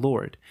in the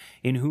Lord,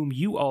 in whom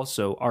you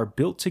also are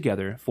built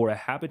together for a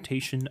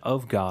habitation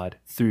of God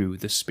through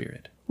the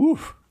Spirit. Whew.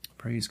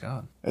 Praise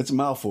God. That's a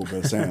mouthful,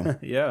 Brother Sam.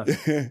 Yeah.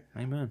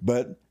 Amen.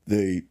 But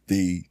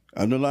the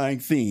underlying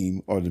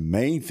theme, or the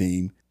main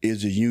theme,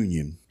 is a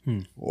union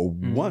or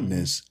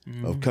oneness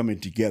of coming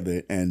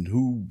together, and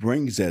who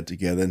brings that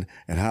together,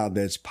 and how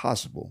that's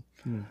possible.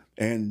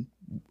 And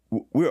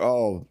we're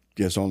all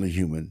just only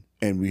human,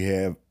 and we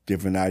have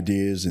different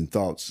ideas and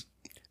thoughts.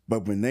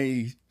 But when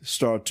they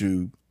start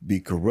to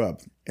be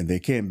corrupt, and they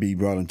can't be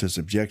brought into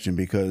subjection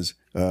because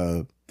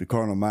the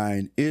carnal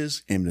mind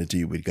is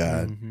enmity with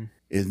God,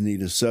 is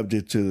neither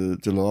subject to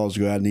the laws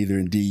of God, neither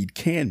indeed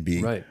can be.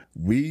 Right.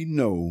 We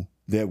know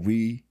that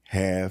we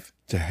have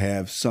to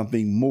have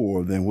something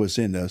more than what's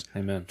in us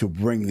to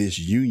bring this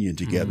union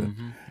together.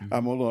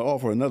 I'm going to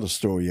offer another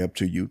story up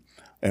to you.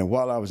 And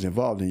while I was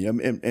involved in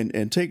it,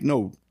 and take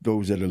note,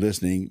 those that are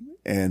listening,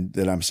 and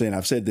that I'm saying,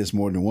 I've said this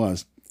more than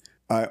once,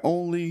 I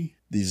only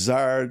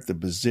desired the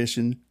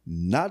position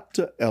not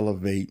to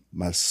elevate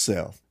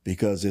myself,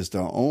 because it's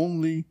the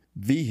only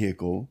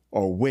vehicle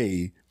or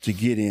way to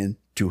get in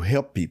to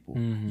help people.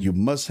 You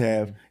must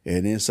have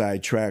an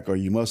inside track, or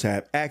you must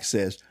have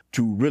access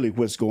to really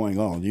what's going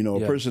on. You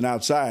know, a person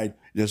outside,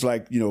 just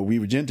like, you know, we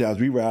were Gentiles,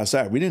 we were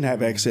outside. We didn't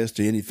have access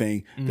to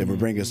anything that would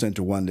bring us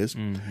into oneness.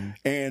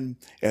 And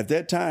at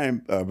that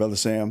time, Brother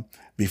Sam,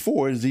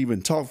 before it was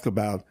even talked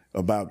about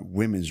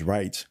women's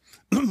rights,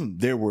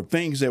 there were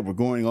things that were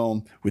going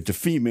on with the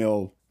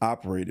female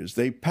operators.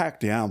 They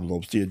packed the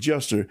envelopes. The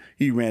adjuster,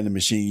 he ran the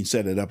machine,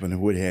 set it up, and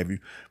what have you.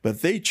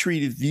 But they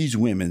treated these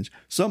women,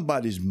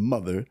 somebody's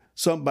mother,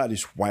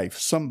 somebody's wife,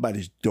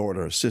 somebody's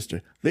daughter or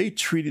sister. They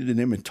treated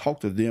them and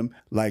talked to them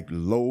like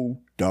low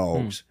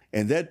dogs.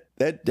 And that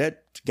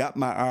got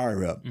my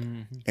ire up.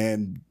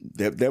 And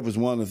that was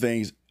one of the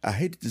things I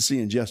hated to see.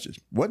 Injustice.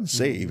 Wasn't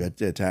saved at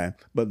that time,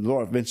 but the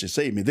Lord eventually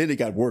saved me. Then it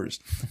got worse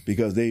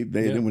because they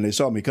when they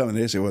saw me coming,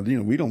 they said, well, you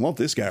know, we don't want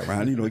this guy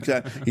around. You know,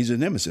 he's a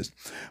nemesis.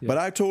 But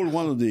I told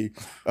one of the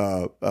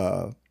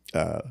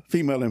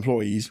female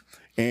employees,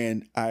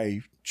 and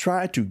I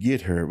tried to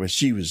get her, but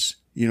she was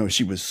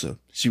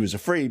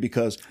afraid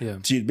because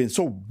she had been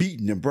so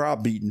beaten and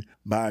browbeaten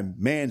by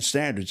man's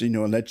standards, you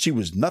know, and that she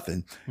was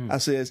nothing. I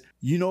says,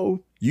 you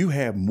know, you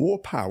have more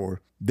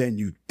power than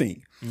you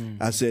think.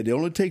 I said, it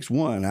only takes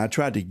one. I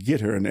tried to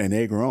get her and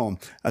egg her on.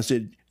 I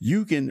said,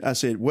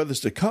 whether it's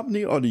the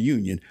company or the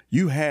union,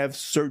 you have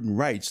certain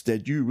rights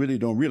that you really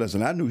don't realize.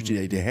 And I knew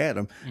they had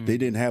them. They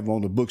didn't have them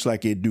on the books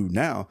like they do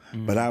now.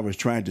 But I was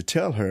trying to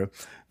tell her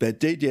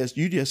that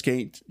you just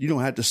can't, you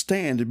don't have to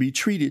stand to be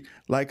treated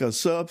like a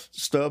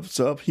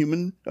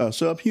subhuman.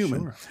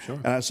 Sure.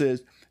 And I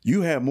said,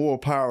 you have more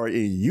power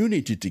in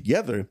unity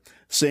together,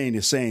 saying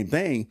the same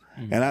thing.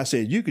 And I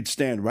said, you could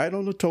stand right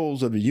on the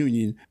toes of the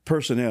union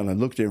personnel and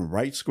look them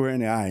right square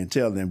in the eye and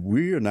tell them,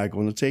 we're not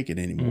going to take it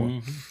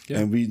anymore.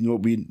 And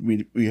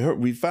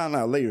we found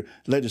out later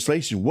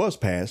legislation was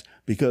passed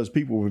because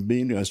people were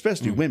being,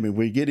 especially women,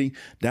 were getting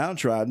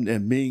downtrodden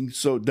and being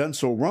done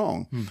so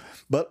wrong.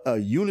 But a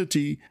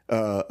union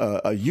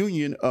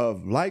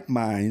of like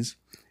minds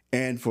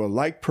and for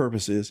like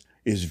purposes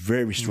is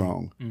very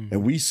strong.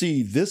 And we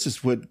see this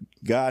is what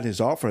God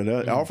is offering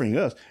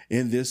us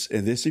in this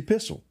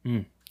epistle.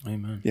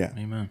 Amen. Yeah.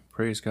 Amen.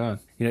 Praise God.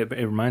 You know,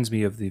 it reminds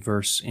me of the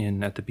verse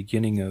at the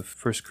beginning of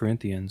 1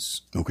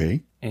 Corinthians.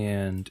 Okay.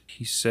 And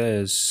he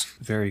says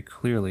very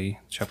clearly,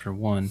 chapter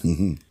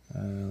 1,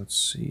 let's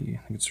see,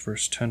 I think it's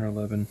verse 10 or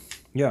 11.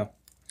 Yeah.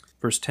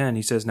 Verse 10,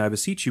 he says, "Now I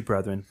beseech you,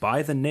 brethren,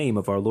 by the name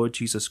of our Lord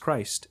Jesus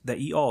Christ, that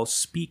ye all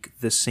speak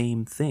the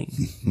same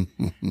thing,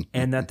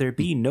 and that there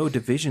be no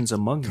divisions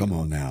among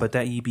you, but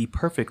that ye be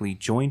perfectly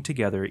joined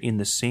together in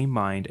the same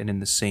mind and in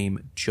the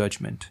same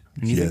judgment."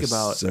 And you think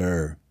about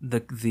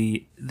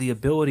the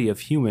ability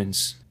of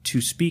humans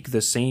to speak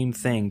the same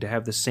thing, to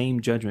have the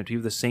same judgment, to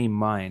have the same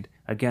mind.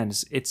 Again,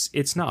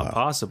 it's not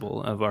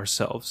possible of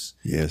ourselves.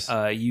 Yes.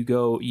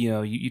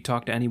 You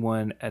talk to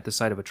anyone at the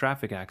site of a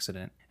traffic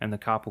accident, and the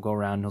cop will go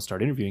around and he'll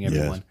start interviewing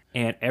everyone.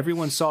 And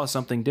everyone saw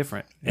something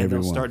different, and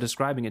they'll start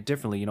describing it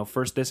differently. You know,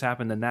 first this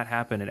happened, then that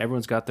happened, and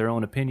everyone's got their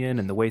own opinion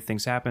and the way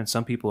things happen.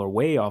 Some people are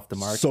way off the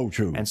mark. So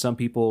true. And some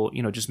people,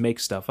 just make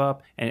stuff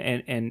up,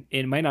 and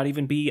it might not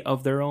even be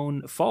of their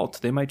own fault.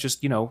 They might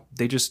just,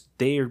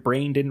 their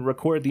brain didn't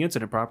record the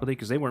incident properly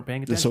because they weren't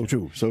paying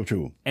attention. So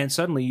true. And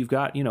suddenly you've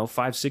got,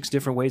 5-6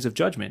 different ways of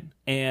judgment.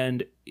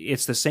 And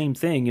it's the same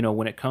thing,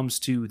 when it comes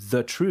to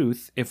the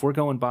truth. If we're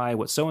going by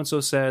what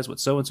so-and-so says, what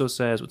so-and-so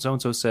says, what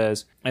so-and-so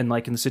says, and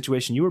like in the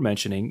situation you were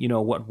mentioning,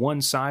 what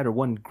one side or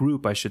one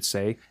group, I should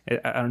say,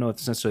 I don't know if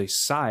it's necessarily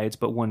sides,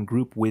 but one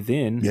group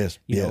within,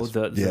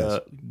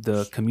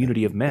 the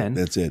community of men.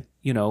 That's it.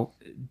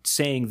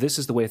 Saying this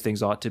is the way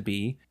things ought to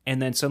be.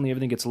 And then suddenly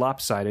everything gets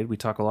lopsided. We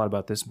talk a lot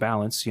about this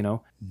balance,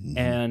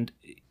 and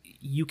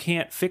you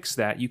can't fix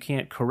that. You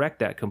can't correct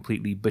that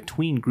completely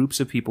between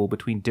groups of people,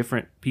 between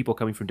different people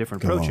coming from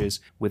different approaches,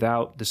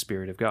 without the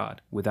Spirit of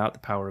God, without the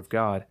power of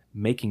God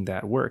making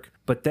that work.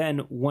 But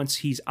then once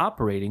he's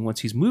operating, once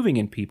he's moving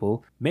in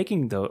people,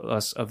 making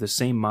us of the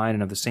same mind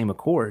and of the same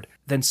accord,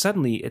 then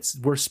suddenly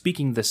we're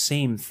speaking the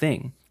same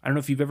thing. I don't know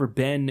if you've ever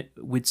been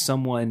with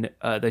someone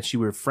that you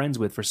were friends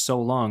with for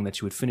so long that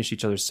you would finish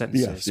each other's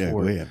sentences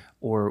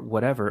or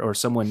whatever, or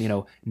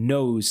someone,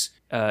 knows,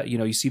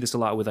 you see this a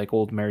lot with like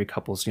old married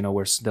couples,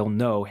 where they'll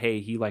know, hey,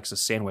 he likes a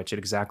sandwich at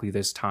exactly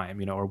this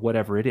time, or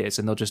whatever it is.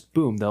 And they'll just,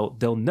 boom,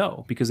 they'll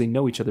know because they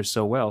know each other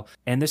so well.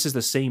 And this is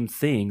the same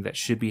thing that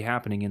should be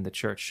happening in the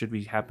church, should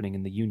be happening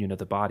in the union of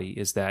the body,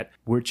 is that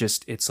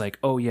it's like,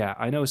 oh yeah,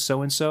 I know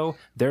so-and-so,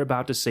 they're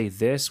about to say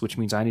this, which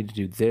means I need to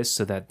do this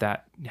so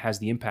that has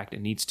the impact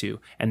it needs to.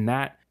 And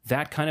that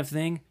kind of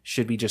thing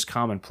should be just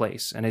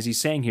commonplace. And as he's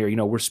saying here,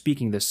 we're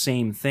speaking the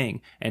same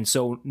thing. And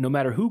so no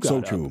matter who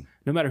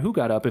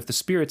got up, if the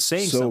Spirit's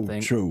saying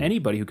something,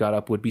 anybody who got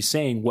up would be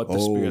saying what the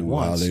Spirit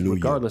wants,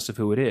 regardless of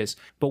who it is.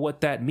 But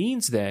what that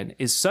means then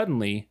is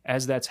suddenly,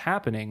 as that's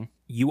happening,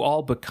 you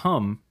all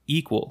become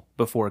equal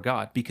before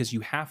God because you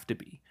have to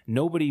be.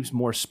 nobody's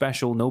more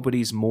special,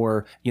 nobody's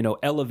more,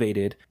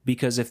 elevated,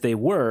 because if they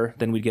were,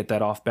 then we'd get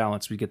that off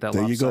balance, we'd get that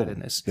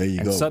lopsidedness. There you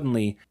go. And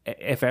suddenly,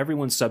 if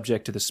everyone's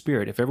subject to the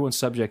Spirit, if everyone's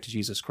subject to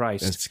Jesus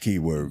Christ, that's the key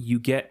word. You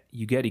get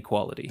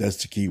equality.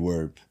 That's the key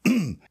word.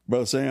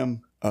 Brother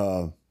Sam,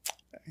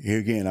 here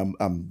again,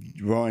 I'm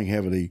drawing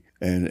heavily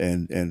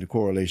and the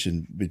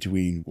correlation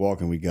between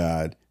walking with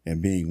God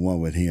and being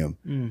one with Him.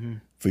 Mm-hmm.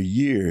 For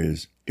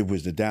years, it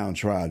was the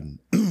downtrodden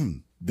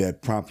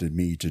that prompted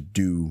me to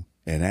do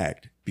and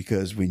act.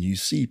 Because when you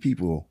see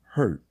people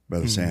hurt,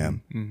 Brother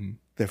Sam,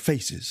 their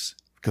faces,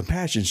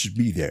 compassion should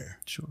be there.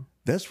 Sure.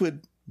 That's what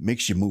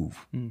makes you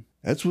move.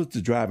 That's what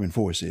the driving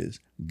force is.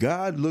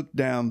 God looked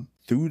down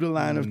through the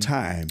line of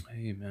time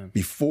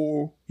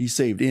before He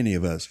saved any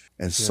of us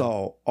and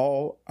saw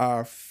all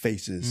our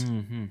faces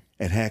and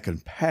had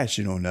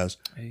compassion on us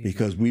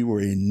because we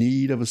were in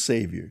need of a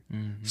Savior,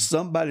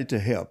 somebody to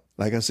help.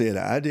 Like I said,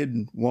 I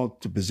didn't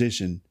want the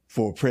position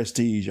for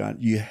prestige.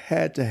 You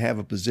had to have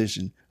a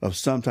position of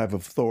some type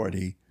of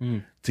authority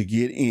to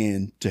get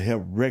in to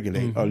help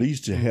regulate, or at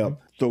least to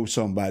help throw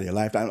somebody a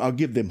life. I'll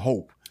give them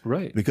hope.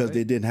 Right. Because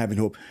they didn't have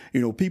any hope.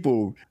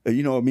 People,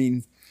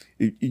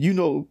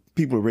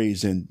 people are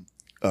raised in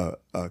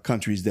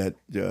countries that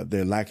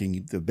they're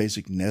lacking the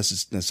basic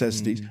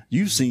necessities.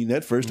 You've seen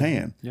that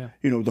firsthand. Yeah.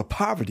 The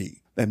poverty.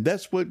 And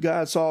that's what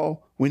God saw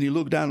when He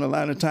looked down the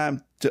line of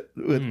time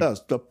with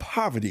us, the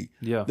poverty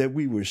that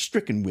we were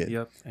stricken with.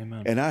 Yep.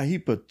 Amen. And how He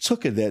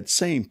partook of that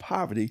same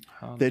poverty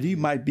that He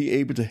might be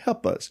able to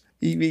help us.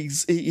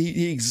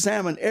 He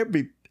examined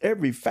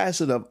every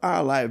facet of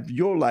our life,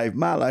 your life,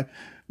 my life,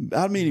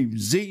 how many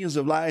zillions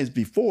of lives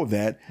before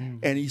that,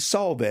 and He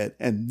saw that,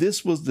 and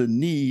this was the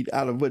need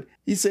out of what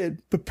He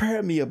said,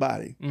 prepare me a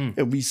body.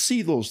 And we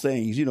see those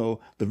things, the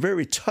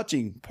very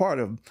touching part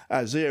of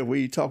Isaiah where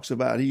he talks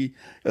about He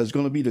is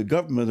going to be the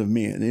government of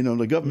men,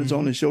 the government's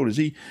on His shoulders.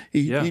 He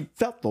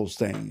felt those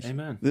things.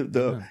 Amen.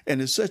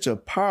 And it's such a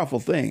powerful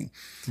thing.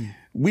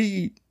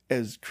 We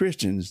as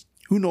Christians,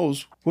 who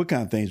knows what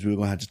kind of things we're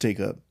going to have to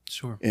take up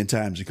in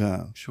times to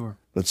come. Sure.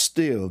 But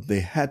still, they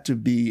had to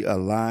be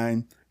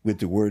aligned with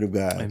the Word of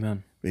God.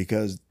 Amen.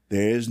 Because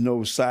there is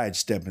no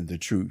sidestepping the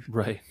truth.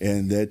 Right.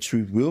 And that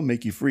truth will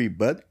make you free.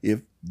 But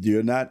if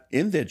you're not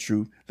in that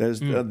truth,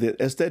 there's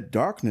that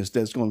darkness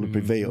that's going to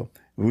prevail,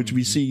 which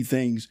we see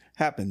things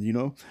happen,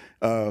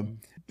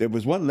 There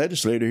was one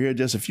legislator here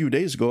just a few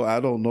days ago.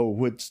 I don't know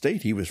what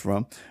state he was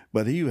from,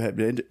 but he had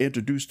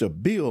introduced a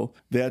bill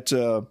that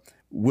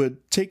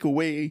would take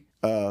away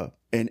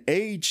an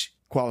age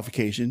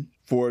qualification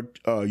for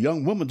a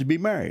young woman to be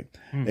married.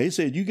 They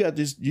said, you got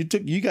this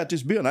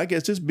bill. And I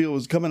guess this bill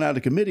was coming out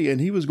of committee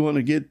and he was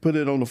going to put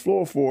it on the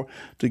floor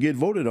to get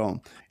voted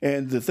on.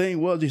 And the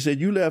thing was, he said,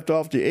 you left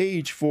off the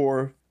age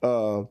for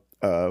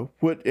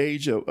what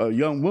age a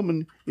young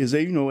woman is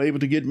able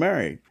to get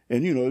married.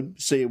 And,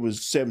 say it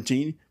was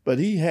 17, but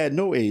he had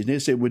no age. And they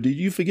said, well, did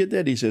you forget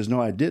that? He says, no,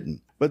 I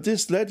didn't. But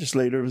this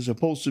legislator is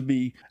supposed to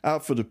be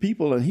out for the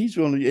people, and he's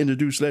going to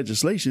introduce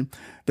legislation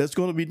that's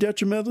going to be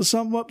detrimental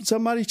to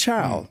somebody's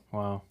child.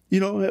 Wow.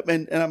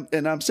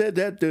 And I'm said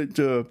that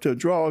to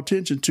draw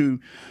attention to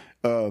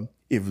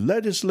if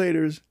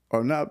legislators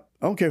are not,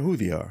 I don't care who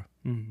they are,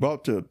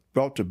 brought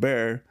to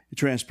bear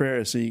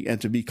transparency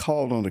and to be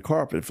called on the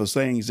carpet for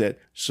things that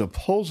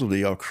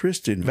supposedly are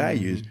Christian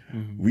values,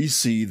 we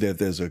see that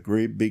there's a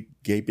great big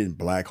gaping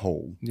black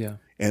hole. Yeah.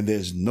 And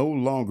there's no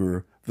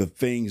longer the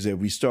things that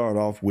we start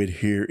off with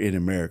here in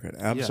America.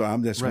 So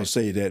I'm just going to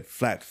say that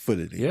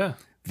flat-footedly. Yeah.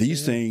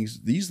 These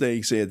things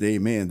said,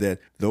 amen, that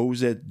people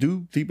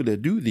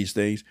that do these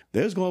things,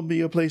 there's going to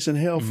be a place in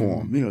hell for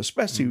them,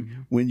 especially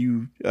when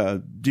you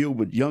deal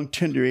with young,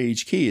 tender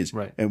age kids.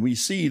 Right. And we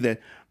see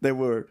that there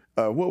were,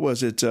 I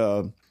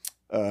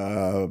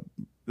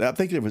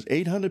think there was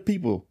 800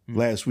 people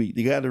last week.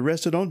 They got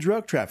arrested on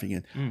drug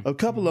trafficking. A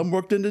couple of them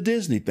worked in the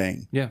Disney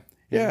thing. Yeah.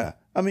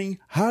 I mean,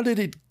 how did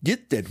it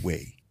get that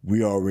way?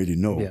 We already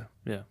know.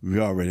 Yeah. We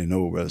already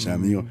know, Brother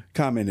Sam.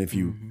 Comment if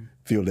you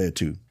feel that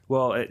too.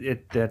 Well,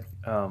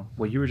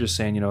 what you were just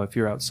saying, if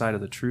you're outside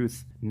of the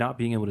truth, not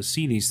being able to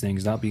see these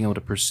things, not being able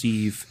to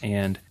perceive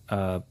and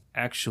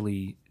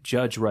actually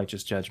judge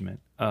righteous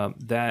judgment,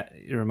 that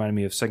it reminded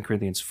me of 2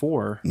 Corinthians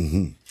 4,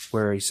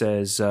 where he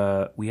says,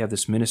 we have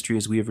this ministry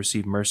as we have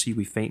received mercy,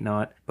 we faint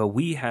not,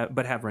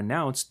 but have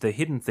renounced the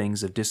hidden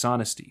things of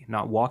dishonesty,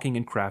 not walking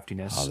in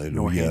craftiness,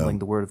 nor handling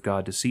the word of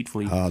God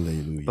deceitfully,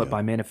 but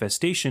by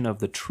manifestation of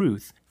the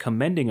truth,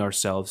 commending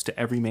ourselves to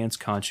every man's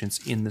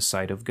conscience in the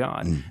sight of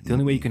God. The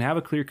only way you can have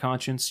a clear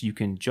conscience, you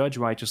can judge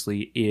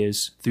righteously,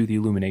 is through the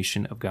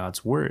illumination of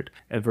God's word.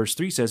 And verse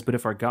 3 says, but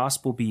if our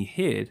gospel be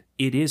hid,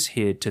 it is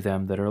hid to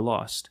them that are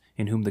lost,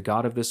 in whom the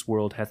God of this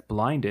world hath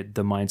blinded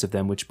the minds of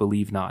them which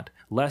believe not,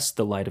 lest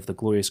the light of the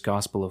glorious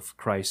gospel of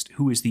Christ,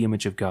 who is the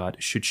image of God,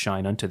 should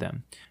shine unto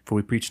them. For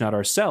we preach not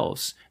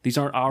ourselves. These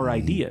aren't our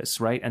ideas,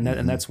 right? And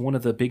that's one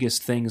of the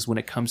biggest things when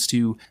it comes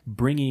to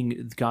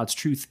bringing God's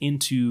truth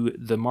into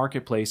the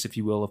marketplace, if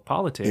you will, of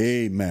politics.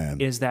 Amen.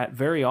 Is that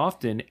very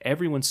often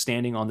everyone's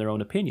standing on their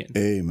own opinion.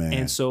 Amen.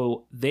 And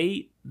so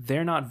they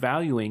they're not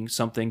valuing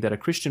something that a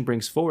Christian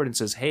brings forward and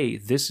says, hey,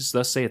 this is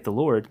thus saith the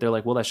Lord. They're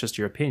like, well, that's just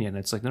your opinion.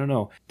 It's like,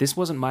 no, this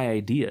wasn't my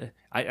idea.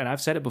 And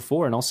I've said it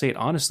before, and I'll say it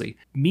honestly.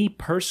 Me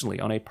personally,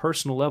 on a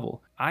personal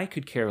level, I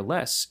could care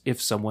less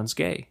if someone's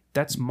gay.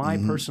 That's my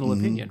personal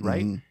opinion,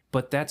 right?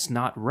 But that's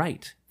not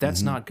right.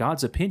 That's not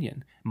God's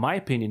opinion. My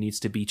opinion needs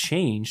to be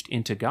changed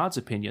into God's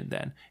opinion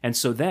then. And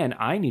so then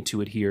I need to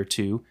adhere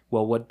to,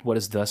 well, what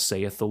is thus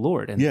saith the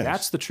Lord? And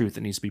that's the truth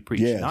that needs to be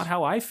preached, not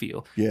how I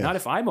feel, not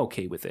if I'm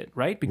okay with it,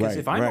 right? Because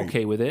if I'm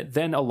okay with it,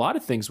 then a lot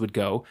of things would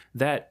go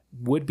that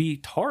would be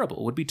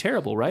horrible, would be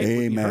terrible, right?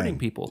 Would be hurting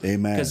people.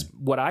 Because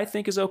what I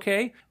think is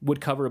okay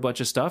would cover a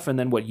bunch of stuff, and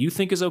then what you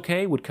think is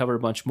okay would cover a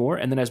bunch more.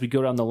 And then as we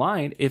go down the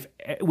line, if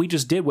we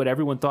just did what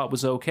everyone thought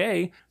was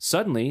okay,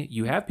 suddenly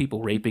you have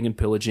people raping and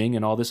pillaging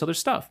and all this other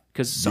stuff.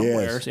 Because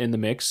somewhere in the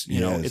mix, you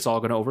know, it's all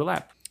going to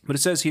overlap. But it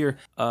says here,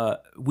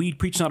 we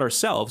preach not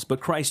ourselves, but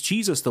Christ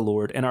Jesus the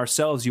Lord, and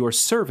ourselves your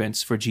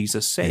servants for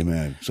Jesus' sake.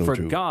 Amen. So for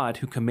true. God,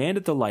 who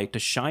commanded the light to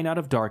shine out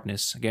of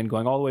darkness, again,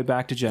 going all the way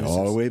back to Genesis,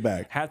 all the way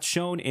back, hath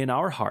shone in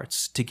our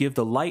hearts to give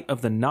the light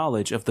of the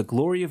knowledge of the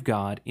glory of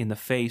God in the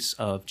face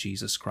of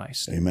Jesus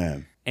Christ.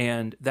 Amen.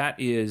 And that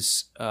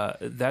is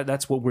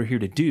that's what we're here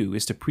to do,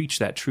 is to preach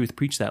that truth,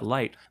 preach that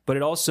light. But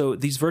it also,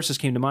 these verses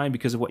came to mind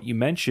because of what you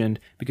mentioned,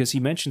 because he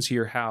mentions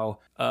here how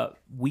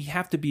we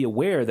have to be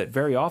aware that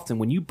very often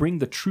when you bring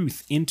the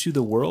truth into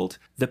the world,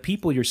 the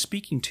people you're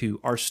speaking to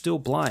are still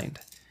blind.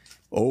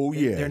 Oh,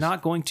 yes. They're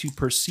not going to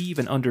perceive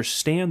and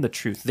understand the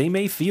truth. They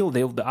may feel,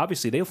 they'll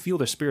feel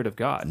the Spirit of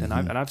God. And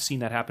I've seen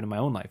that happen in my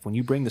own life. When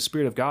you bring the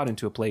Spirit of God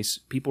into a place,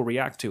 people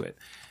react to it,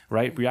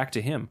 right? React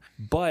to him.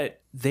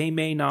 But they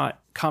may not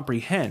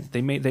comprehend.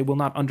 They will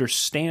not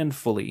understand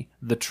fully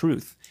the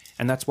truth.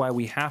 And that's why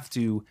we have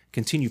to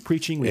continue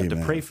preaching. We have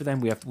to pray for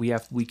them. We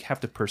have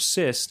to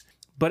persist.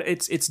 But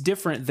it's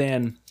different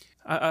than,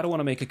 I don't want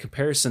to make a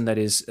comparison that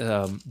is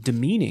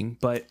demeaning,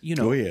 but you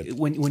know,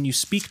 when you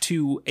speak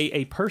to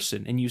a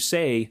person and you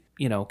say,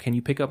 you know, can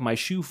you pick up my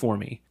shoe for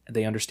me?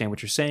 They understand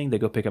what you're saying. They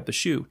go pick up the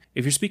shoe.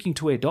 If you're speaking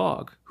to a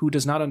dog who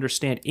does not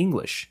understand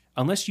English,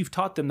 unless you've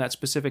taught them that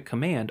specific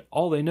command,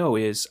 all they know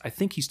is, I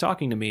think he's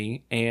talking to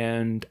me,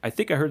 and I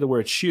think I heard the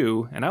word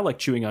shoe, and I like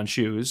chewing on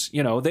shoes.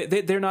 You know,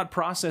 they're not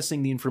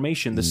processing the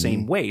information the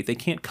same way. They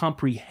can't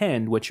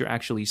comprehend what you're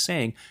actually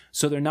saying,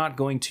 so they're not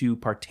going to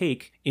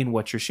partake in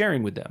what you're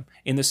sharing with them.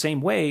 In the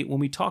same way, when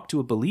we talk to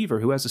a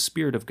believer who has a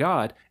Spirit of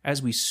God,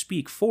 as we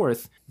speak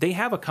forth, they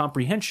have a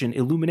comprehension,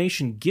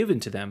 illumination given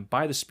to them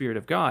by the Spirit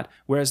of God,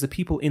 whereas the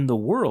people in the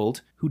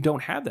world who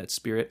don't have that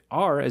Spirit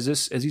are, as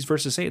these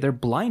verses say, they're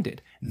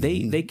blinded.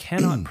 They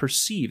cannot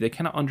perceive, they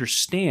cannot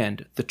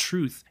understand the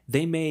truth.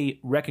 They may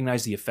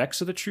recognize the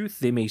effects of the truth,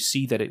 they may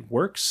see that it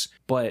works,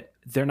 but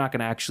they're not going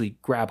to actually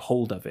grab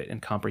hold of it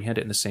and comprehend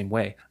it in the same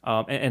way.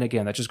 And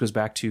again, that just goes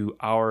back to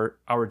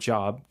our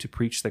job to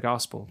preach the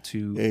gospel,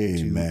 to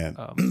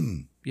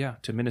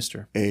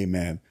minister.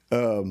 Amen.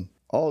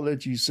 All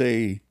that you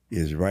say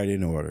is right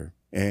in order.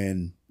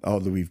 And all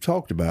that we've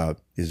talked about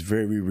is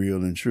very real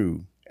and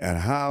true. And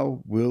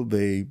how will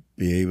they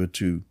be able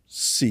to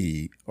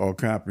see or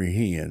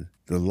comprehend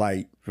the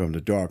light from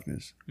the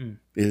darkness? It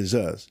is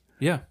us.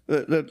 Yeah.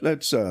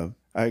 Let's.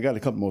 I got a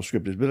couple more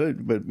scriptures,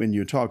 but when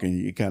you're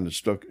talking, it kind of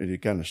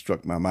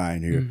struck my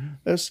mind here.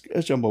 Let's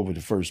jump over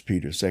to 1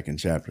 Peter, 2nd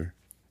chapter,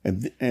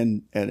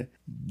 and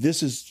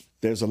this is,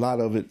 there's a lot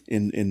of it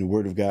in the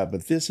Word of God,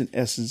 but this in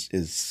essence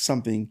is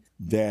something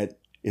that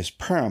is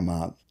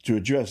paramount to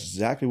address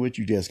exactly what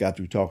you just got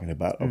through talking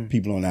about, of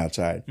people on the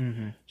outside.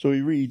 So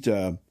we read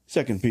 2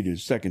 Peter,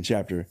 2nd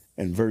chapter,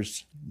 and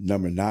verse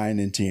number 9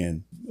 and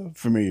 10. A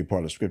familiar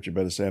part of Scripture,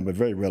 Brother Sam, but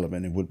very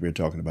relevant in what we're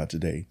talking about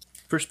today.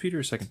 1 Peter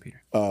or 2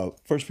 Peter? 1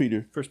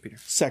 Peter. 1 Peter.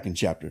 2nd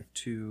chapter.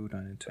 2,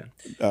 9, and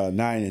 10.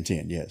 9 and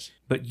 10, yes.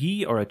 But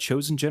ye are a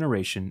chosen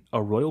generation,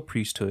 a royal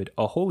priesthood,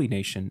 a holy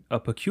nation, a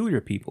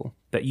peculiar people,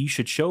 that ye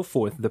should show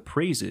forth the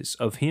praises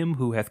of him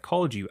who hath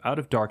called you out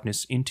of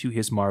darkness into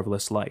his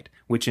marvelous light,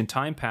 which in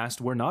time past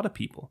were not a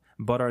people,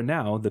 but are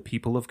now the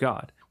people of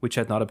God, which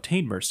had not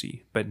obtained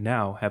mercy, but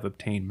now have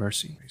obtained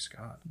mercy. Praise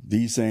God.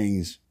 These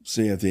things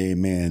saith the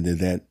Amen,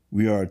 that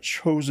we are a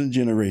chosen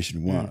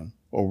generation, one,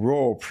 a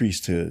royal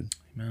priesthood,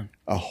 Amen.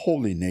 A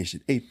holy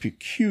nation, a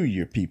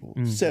peculiar people,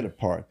 set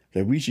apart,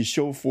 that we should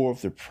show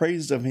forth the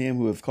praises of him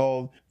who hath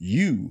called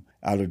you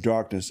out of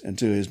darkness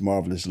into his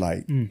marvelous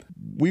light.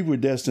 We were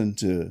destined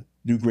to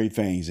do great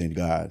things in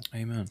God.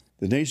 Amen.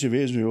 The nation of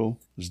Israel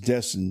was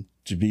destined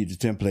to be the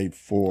template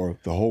for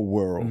the whole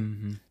world.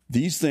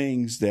 These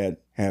things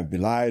that have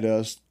belied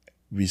us,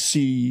 we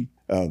see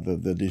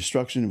the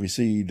destruction, we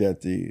see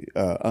that the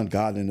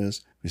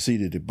ungodliness, we see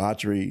the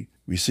debauchery,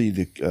 we see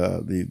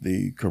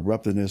the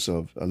corruptedness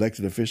of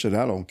elected officials.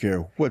 I don't care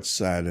what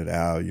side of the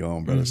aisle you're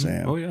on, Brother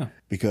Sam. Oh, yeah.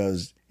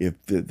 Because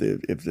if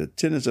the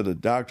tenets of the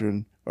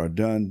doctrine are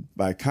done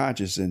by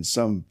conscience and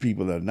some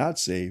people are not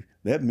saved,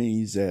 that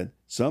means that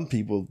some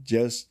people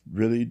just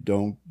really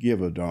don't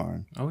give a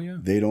darn. Oh, yeah.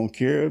 They don't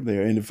care.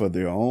 They're in it for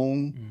their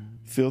own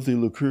filthy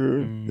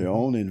lucre, their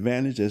own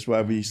advantage. That's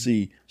why we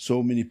see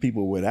so many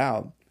people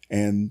without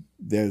and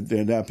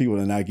they're not people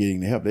that are not getting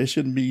the help. There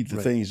shouldn't be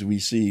the things that we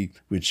see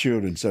with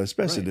children, so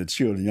especially the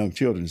children, young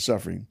children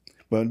suffering.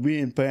 But we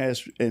in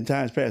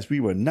times past,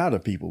 we were not a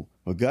people.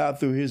 But God,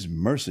 through his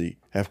mercy,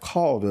 have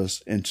called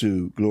us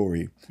into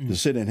glory to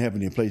sit in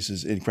heavenly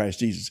places in Christ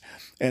Jesus.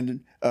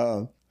 And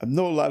I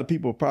know a lot of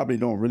people probably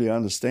don't really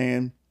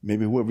understand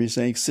maybe what we're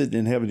saying, sitting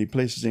in heavenly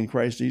places in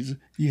Christ Jesus.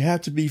 You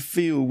have to be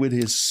filled with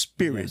his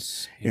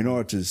spirit in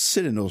order to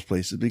sit in those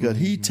places, because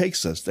he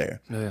takes us there.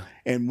 Yeah.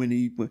 And when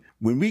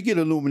we get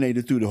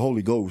illuminated through the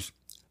Holy Ghost,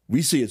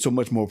 we see it so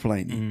much more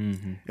plainly,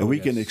 and we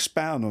can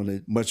expound on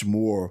it much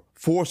more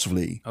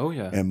forcefully,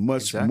 and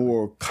much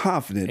more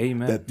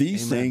confident that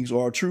these things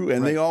are true,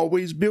 and they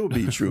always will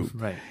be true.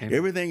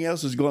 Everything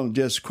else is going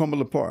to just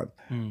crumble apart.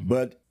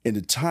 But in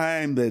the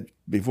time that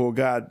before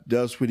God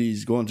does what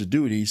he's going to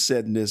do, he's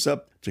setting this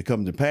up to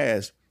come to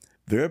pass.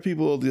 There are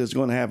people that's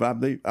going to have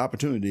the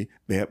opportunity.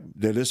 They're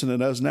listening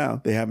to us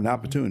now. They have an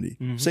opportunity,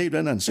 saved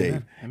and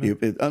unsaved.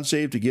 If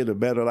unsaved, to get a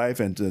better life,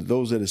 and to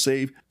those that are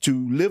saved,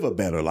 to live a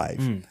better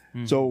life.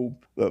 So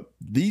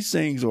these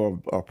things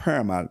are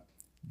paramount.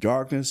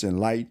 Darkness and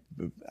light.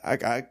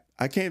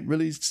 I can't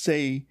really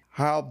say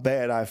how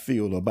bad I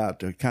feel about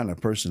the kind of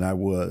person I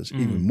was,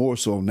 even more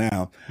so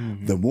now.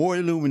 The more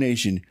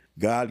illumination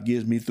God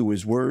gives me through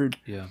his word,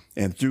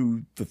 and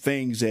through the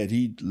things that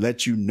he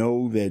lets you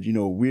know that,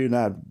 we're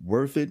not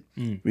worth it.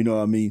 You know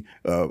what I mean?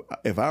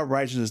 If our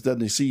righteousness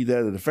doesn't exceed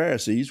that of the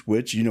Pharisees,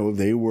 which,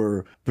 they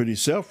were pretty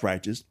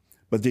self-righteous,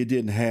 but they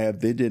didn't have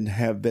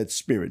that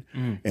spirit.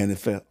 And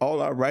if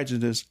all our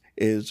righteousness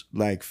is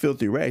like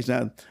filthy rags.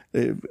 Now,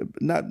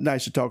 not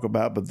nice to talk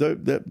about, but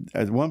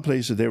at one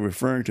place that they're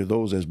referring to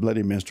those as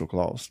bloody menstrual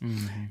cloths.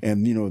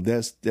 And,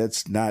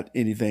 that's not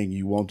anything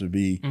you want to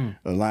be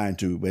aligned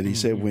to. But he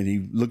said when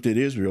he looked at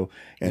Israel,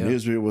 and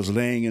Israel was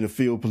laying in a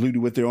field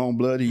polluted with their own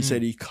blood, he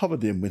said he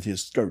covered them with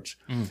his skirts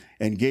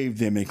and gave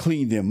them and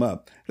cleaned them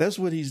up. That's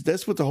what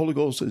the Holy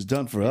Ghost has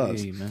done for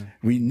us. Amen.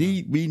 We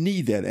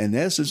need that. And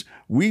that's just,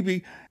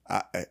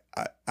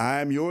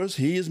 I am yours,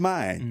 he is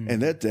mine.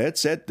 And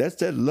that's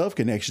that love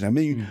connection. I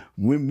mean,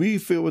 when we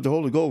feel with the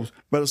Holy Ghost,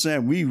 Brother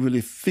Sam, we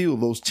really feel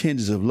those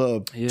tinges of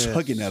love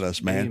tugging at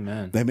us, man.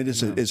 Amen. I mean,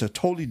 it's a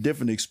totally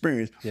different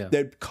experience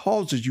that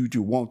causes you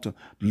to want to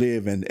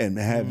live and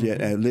have that,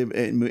 and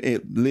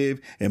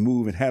live and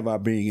move and have our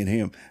being in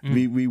him.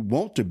 We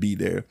want to be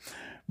there.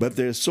 But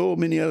there's so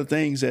many other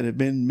things that have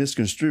been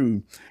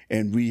misconstrued,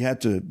 and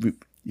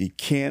you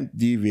can't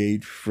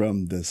deviate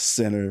from the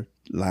center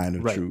line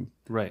of truth.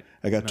 Right.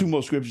 I got two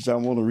more scriptures I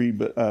want to read,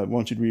 but I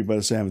want you to read,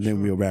 Brother Sam, and then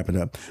we'll wrap it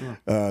up.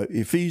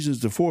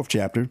 Ephesians, the 4th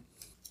chapter,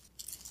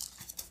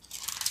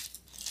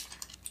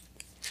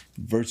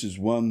 verses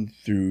 1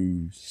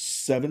 through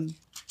 7,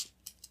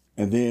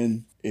 and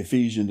then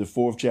Ephesians, the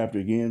 4th chapter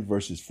again,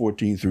 verses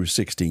 14 through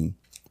 16.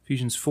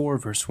 Ephesians 4,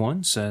 verse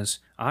 1 says,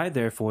 I,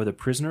 therefore, the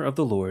prisoner of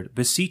the Lord,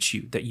 beseech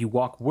you that you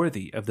walk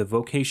worthy of the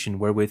vocation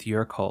wherewith ye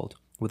are called,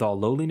 with all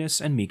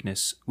lowliness and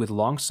meekness, with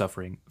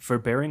long-suffering,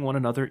 forbearing one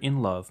another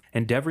in love,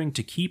 endeavoring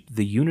to keep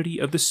the unity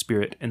of the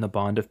Spirit in the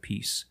bond of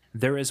peace.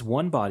 There is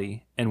one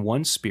body and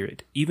one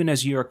Spirit, even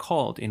as ye are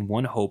called in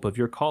one hope of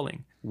your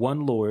calling,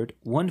 one Lord,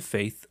 one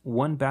faith,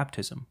 one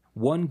baptism,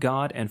 one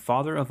God and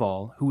Father of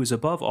all, who is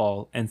above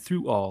all, and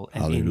through all,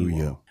 and in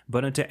you all.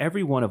 But unto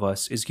every one of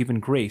us is given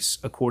grace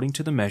according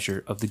to the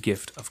measure of the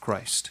gift of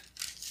Christ.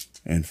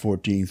 And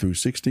 14 through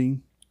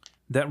 16.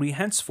 That we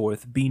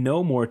henceforth be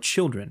no more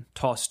children,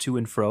 tossed to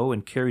and fro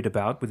and carried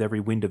about with every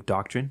wind of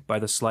doctrine by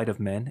the sleight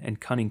of men and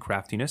cunning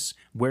craftiness,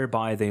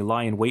 whereby they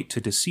lie in wait to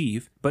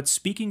deceive, but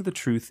speaking the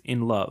truth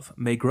in love,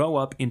 may grow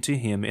up into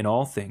him in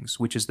all things,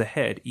 which is the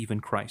head, even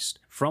Christ,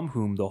 from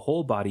whom the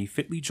whole body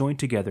fitly joined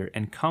together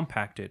and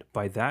compacted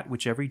by that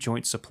which every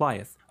joint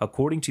supplieth,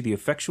 according to the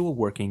effectual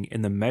working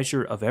in the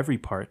measure of every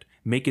part,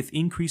 maketh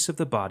increase of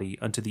the body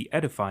unto the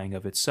edifying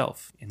of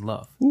itself in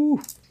love. Ooh.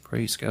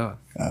 Praise God.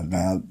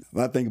 Now, if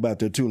I think about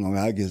that too long,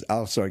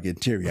 I'll start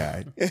getting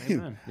teary-eyed.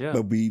 Amen. Yeah.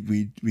 But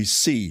we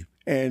see,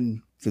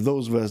 and to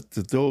those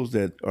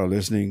that are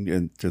listening,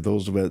 and to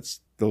those of us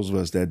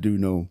that do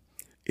know,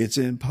 it's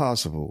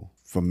impossible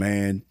for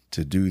man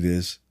to do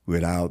this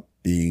without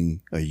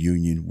being a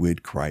union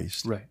with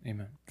Christ. Right.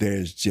 Amen.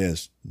 There's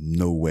just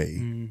no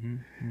way.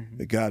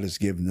 God has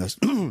given us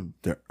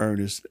the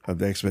earnest of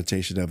the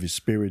expectation of his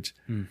Spirit,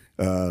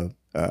 our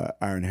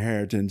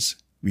inheritance.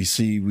 We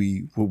see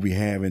what we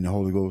have in the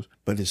Holy Ghost,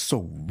 but it's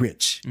so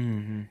rich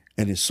and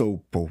it's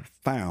so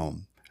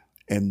profound.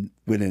 And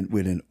with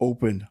an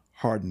open,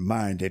 hardened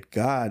mind, that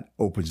God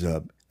opens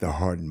up the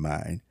hardened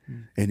mind,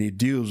 and he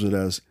deals with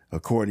us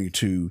according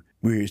to,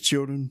 we're his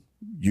children,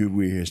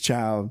 we're his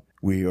child,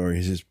 we are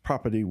his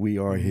property, we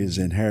are his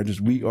inheritance,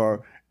 we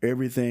are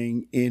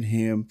everything in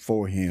him,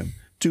 for him,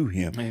 to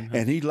him. Amen.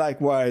 And he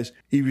likewise,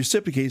 he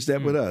reciprocates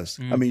that with us.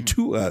 I mean,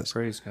 to us.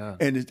 Praise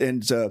God.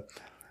 And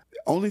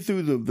only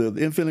through the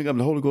infilling of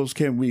the Holy Ghost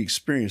can we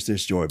experience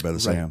this joy, Brother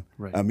Sam.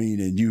 Right. I mean,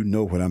 and you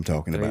know what I'm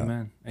talking about.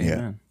 Amen.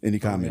 Yeah. Any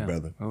comment,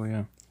 brother? Oh,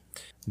 yeah.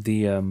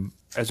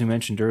 As we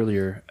mentioned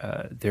earlier,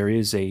 there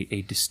is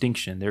a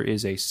distinction. There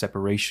is a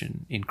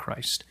separation in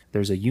Christ.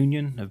 There's a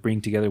union of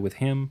being together with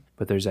Him,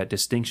 but there's that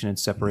distinction and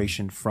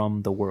separation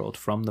from the world,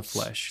 from the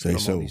flesh, from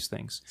all these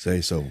things.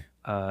 Say so.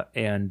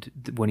 And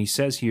when he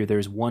says here,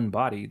 there's one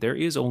body, there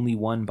is only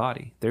one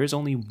body. There is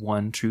only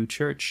one true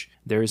church.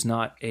 There is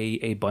not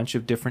a bunch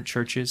of different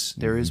churches.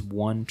 There is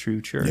one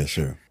true church. Yes,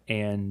 sir.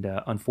 And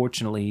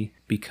unfortunately,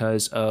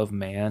 because of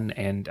man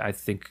and I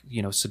think,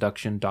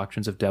 seduction,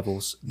 doctrines of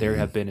devils, there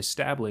have been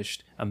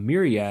established a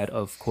myriad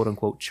of quote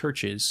unquote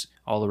churches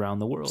all around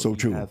the world. So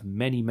true. You have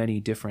many, many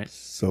different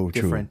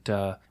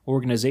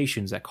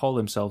organizations that call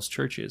themselves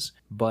churches.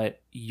 But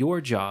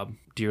your job,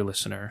 dear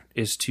listener,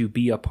 is to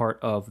be a part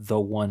of the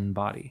one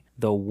body,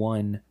 the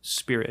one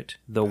Spirit,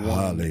 the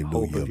one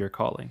hope of your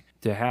calling,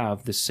 to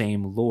have the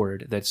same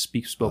Lord that's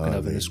spoken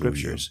of in the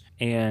Scriptures.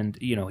 And,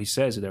 he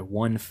says there,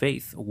 one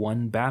faith,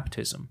 one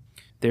baptism.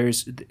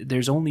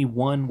 There's only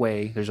one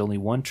way, there's only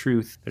one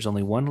truth, there's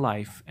only one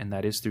life, and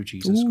that is through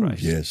Jesus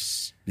Christ.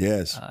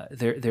 Yes.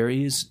 There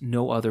is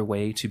no other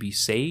way to be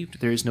saved.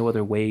 There is no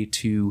other way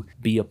to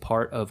be a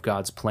part of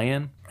God's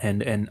plan.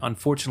 And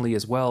unfortunately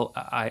as well,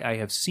 I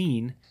have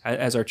seen,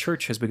 as our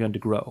church has begun to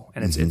grow,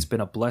 and it's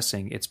been a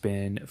blessing. It's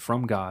been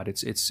from God.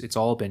 It's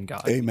all been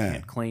God. Amen. We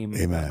can't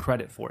claim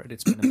credit for it.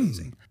 It's been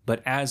amazing.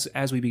 But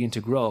as we begin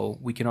to grow,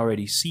 we can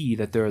already see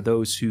that there are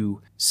those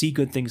who see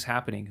good things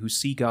happening, who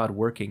see God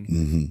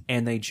working,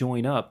 and they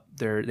join up.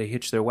 They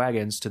hitch their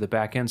wagons to the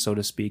back end, so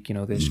to speak.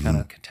 They're just kind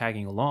of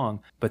tagging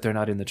along, but they're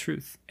not in the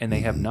truth. And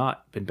they have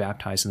not been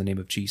baptized in the name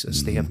of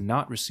Jesus. They have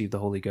not received the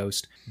Holy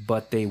Ghost,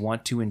 but they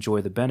want to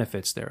enjoy the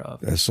benefits thereof.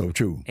 That's so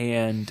true.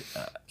 And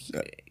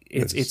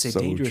it's a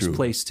dangerous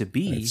place to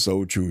be. That's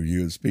so true.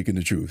 You're speaking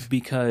the truth.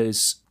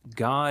 Because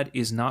God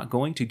is not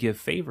going to give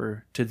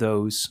favor to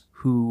those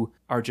who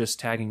are just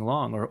tagging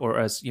along, or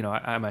as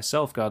I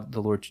myself, God,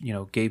 the Lord,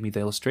 gave me the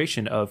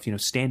illustration of,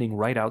 standing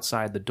right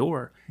outside the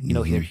door.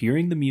 They're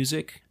hearing the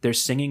music, they're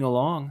singing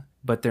along,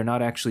 but they're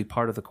not actually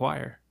part of the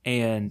choir.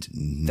 And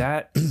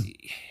that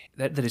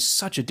is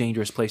such a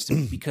dangerous place to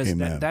be, because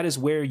that is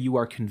where you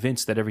are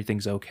convinced that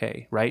everything's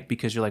okay, right?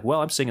 Because you're like,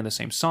 well, I'm singing the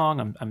same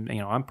song,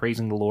 I'm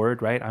praising the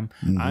Lord, right?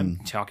 I'm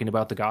talking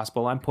about the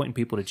gospel, I'm pointing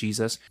people to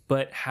Jesus.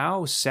 But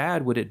how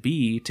sad would it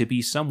be to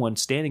be someone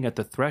standing at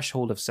the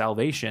threshold of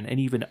salvation and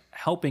even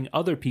helping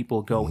other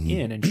people go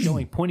in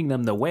and pointing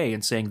them the way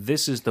and saying,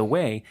 this is the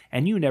way,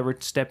 and you never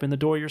step in the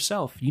door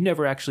yourself. You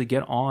never actually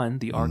get on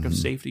the ark of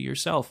safety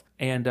yourself.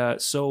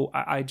 And so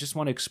I just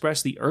want to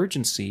express the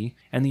urgency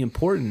and the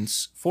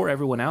importance for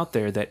everyone out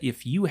there that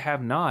if you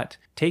have not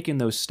taken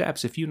those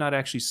steps, if you've not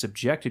actually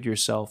subjected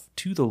yourself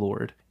to the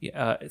Lord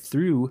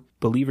through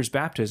believer's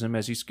baptism,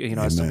 as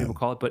as some people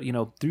call it, but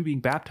through being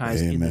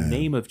baptized in the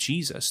name of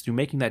Jesus, through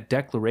making that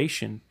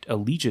declaration,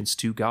 allegiance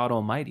to God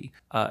Almighty,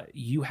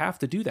 you have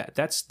to do that.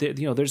 That's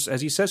there's,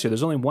 as he says here,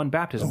 there's only one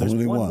baptism. There's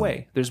one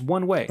way. There's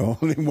one way.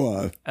 Only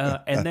one.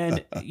 And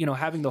then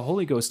having the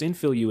Holy Ghost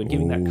infill you and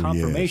giving that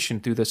confirmation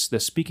through the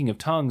speaking of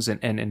tongues,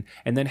 and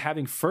then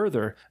having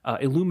further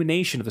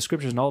illumination of the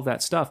Scriptures and all of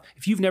that stuff.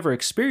 If you've never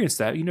experienced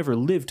that, you never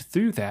lived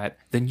through that,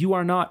 then you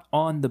are not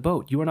on the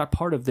boat. You are not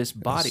part of this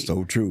body. That's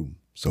so true.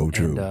 So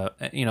true.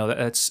 And,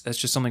 that's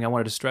just something I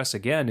wanted to stress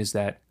again, is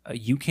that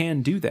you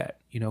can do that.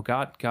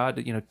 God,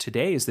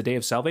 today is the day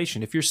of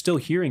salvation. If you're still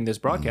hearing this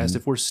broadcast,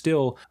 if we're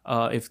still,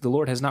 if the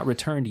Lord has not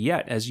returned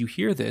yet as you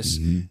hear this,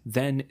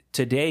 then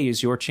today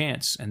is your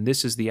chance. And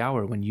this is the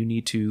hour when you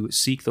need to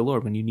seek the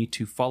Lord, when you need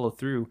to follow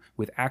through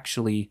with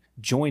actually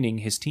joining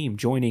his team,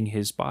 joining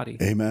his body.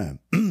 Amen.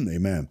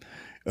 Amen.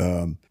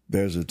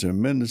 There's a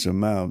tremendous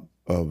amount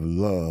of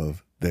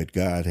love that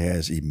God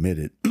has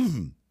emitted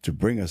to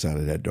bring us out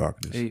of that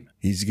darkness. Amen.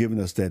 He's given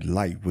us that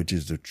light, which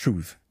is the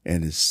truth,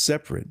 and is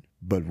separate,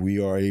 but we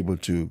are able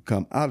to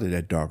come out of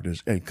that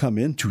darkness and come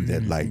into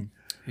that light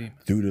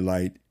through the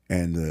light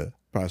and the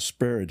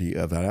prosperity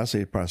of that. I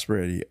say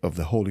prosperity of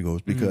the Holy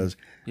Ghost, because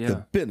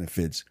the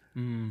benefits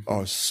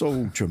are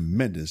so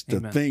tremendous.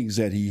 The things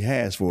that he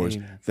has for us,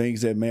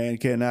 things that man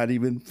cannot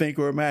even think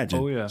or imagine.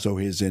 Oh, yeah. So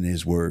it's in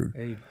his word.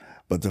 Amen.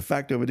 But the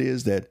fact of it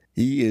is that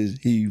he's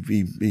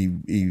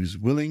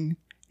willing,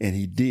 and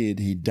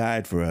he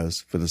died for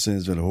us, for the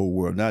sins of the whole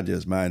world, not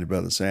just mine and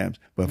Brother Sam's,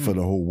 but for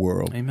the whole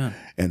world. Amen.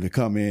 And to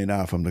come in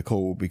out from the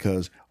cold,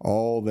 because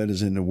all that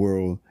is in the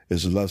world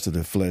is the lust of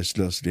the flesh,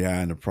 lust of the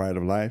eye, and the pride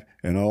of life.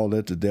 And all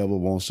that the devil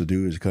wants to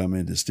do is come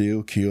in to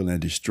steal, kill, and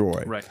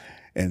destroy. Right.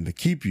 And to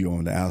keep you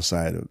on the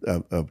outside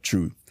of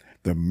truth.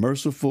 The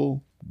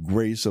merciful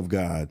grace of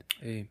God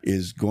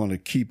is going to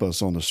keep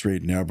us on the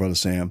straight and narrow, Brother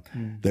Sam,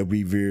 that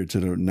we veer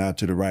not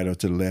to the right or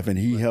to the left. And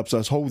he helps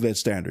us hold that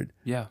standard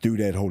through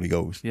that Holy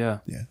Ghost. Yeah.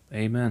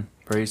 Amen.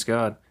 Praise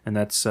God. And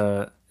that's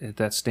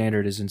that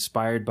standard is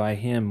inspired by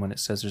him when it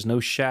says there's no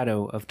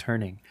shadow of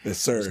turning. Yes,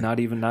 sir. There's not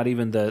even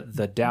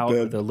the doubt,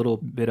 or the little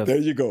bit of there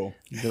you go.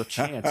 the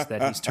chance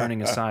that he's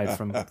turning aside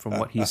from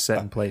what he's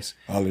set in place.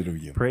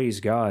 Hallelujah. Praise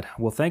God.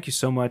 Well, thank you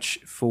so much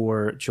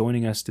for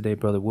joining us today,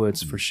 Brother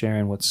Woods, for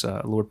sharing what's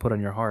Lord put on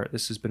your heart.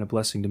 This has been a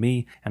blessing to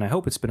me, and I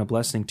hope it's been a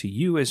blessing to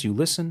you as you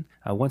listen.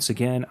 Once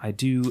again, I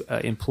do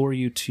implore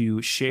you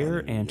to share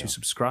and to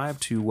subscribe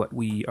to what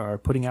we are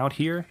putting out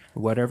here,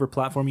 whatever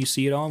platform you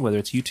see it on, whether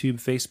it's YouTube,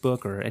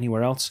 Facebook, or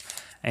anywhere else.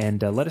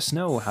 And let us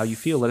know how you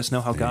feel. Let us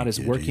know how God is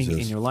working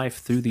in your life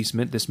through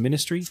this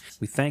ministry.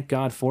 We thank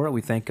God for it.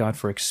 We thank God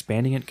for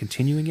expanding it,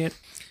 continuing it.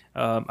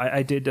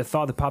 A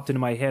thought that popped into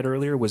my head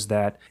earlier was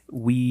that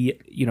we,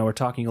 are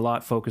talking a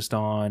lot focused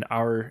on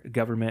our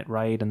government,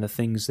 right, and the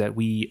things that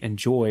we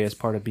enjoy as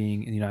part of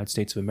being in the United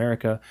States of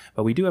America.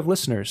 But we do have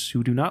listeners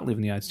who do not live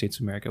in the United States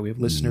of America. We have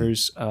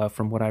listeners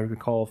from what I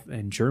recall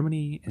in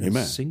Germany and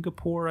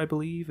Singapore, I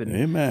believe,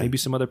 and maybe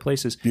some other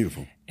places.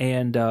 Beautiful.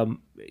 And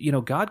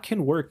God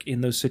can work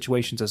in those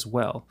situations as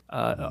well.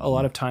 A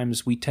lot of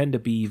times we tend to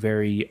be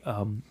very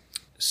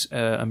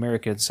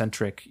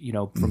American-centric,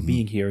 from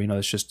being here.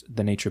 It's just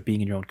the nature of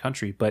being in your own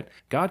country. But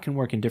God can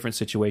work in different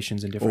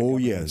situations and different. Oh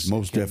yes,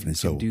 most definitely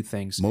so. Do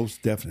things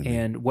most definitely.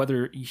 And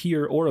whether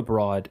here or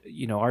abroad,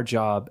 our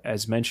job,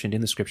 as mentioned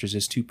in the scriptures,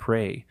 is to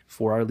pray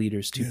for our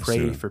leaders, to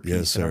pray for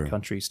peace in our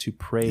countries, to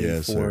pray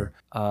for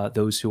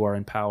those who are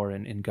in power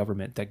and in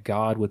government, that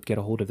God would get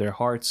a hold of their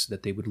hearts,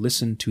 that they would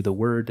listen to the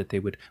Word, that they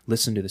would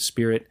listen to the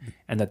Spirit,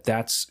 and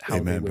that's how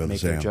they would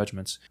make their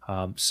judgments.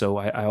 So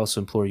I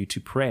also implore you to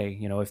pray.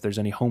 If there's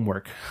any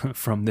homework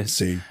from this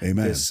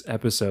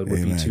episode,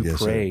 would be to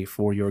pray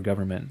for your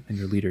government and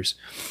your leaders.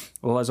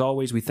 Well, as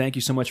always, we thank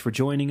you so much for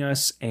joining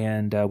us,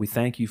 and we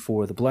thank you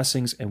for the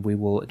blessings, and we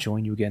will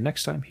join you again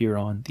next time here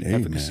on The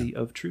Efficacy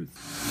of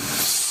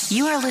Truth.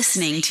 You are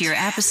listening to your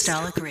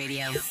Apostolic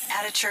Radio,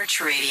 At a Church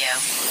Radio.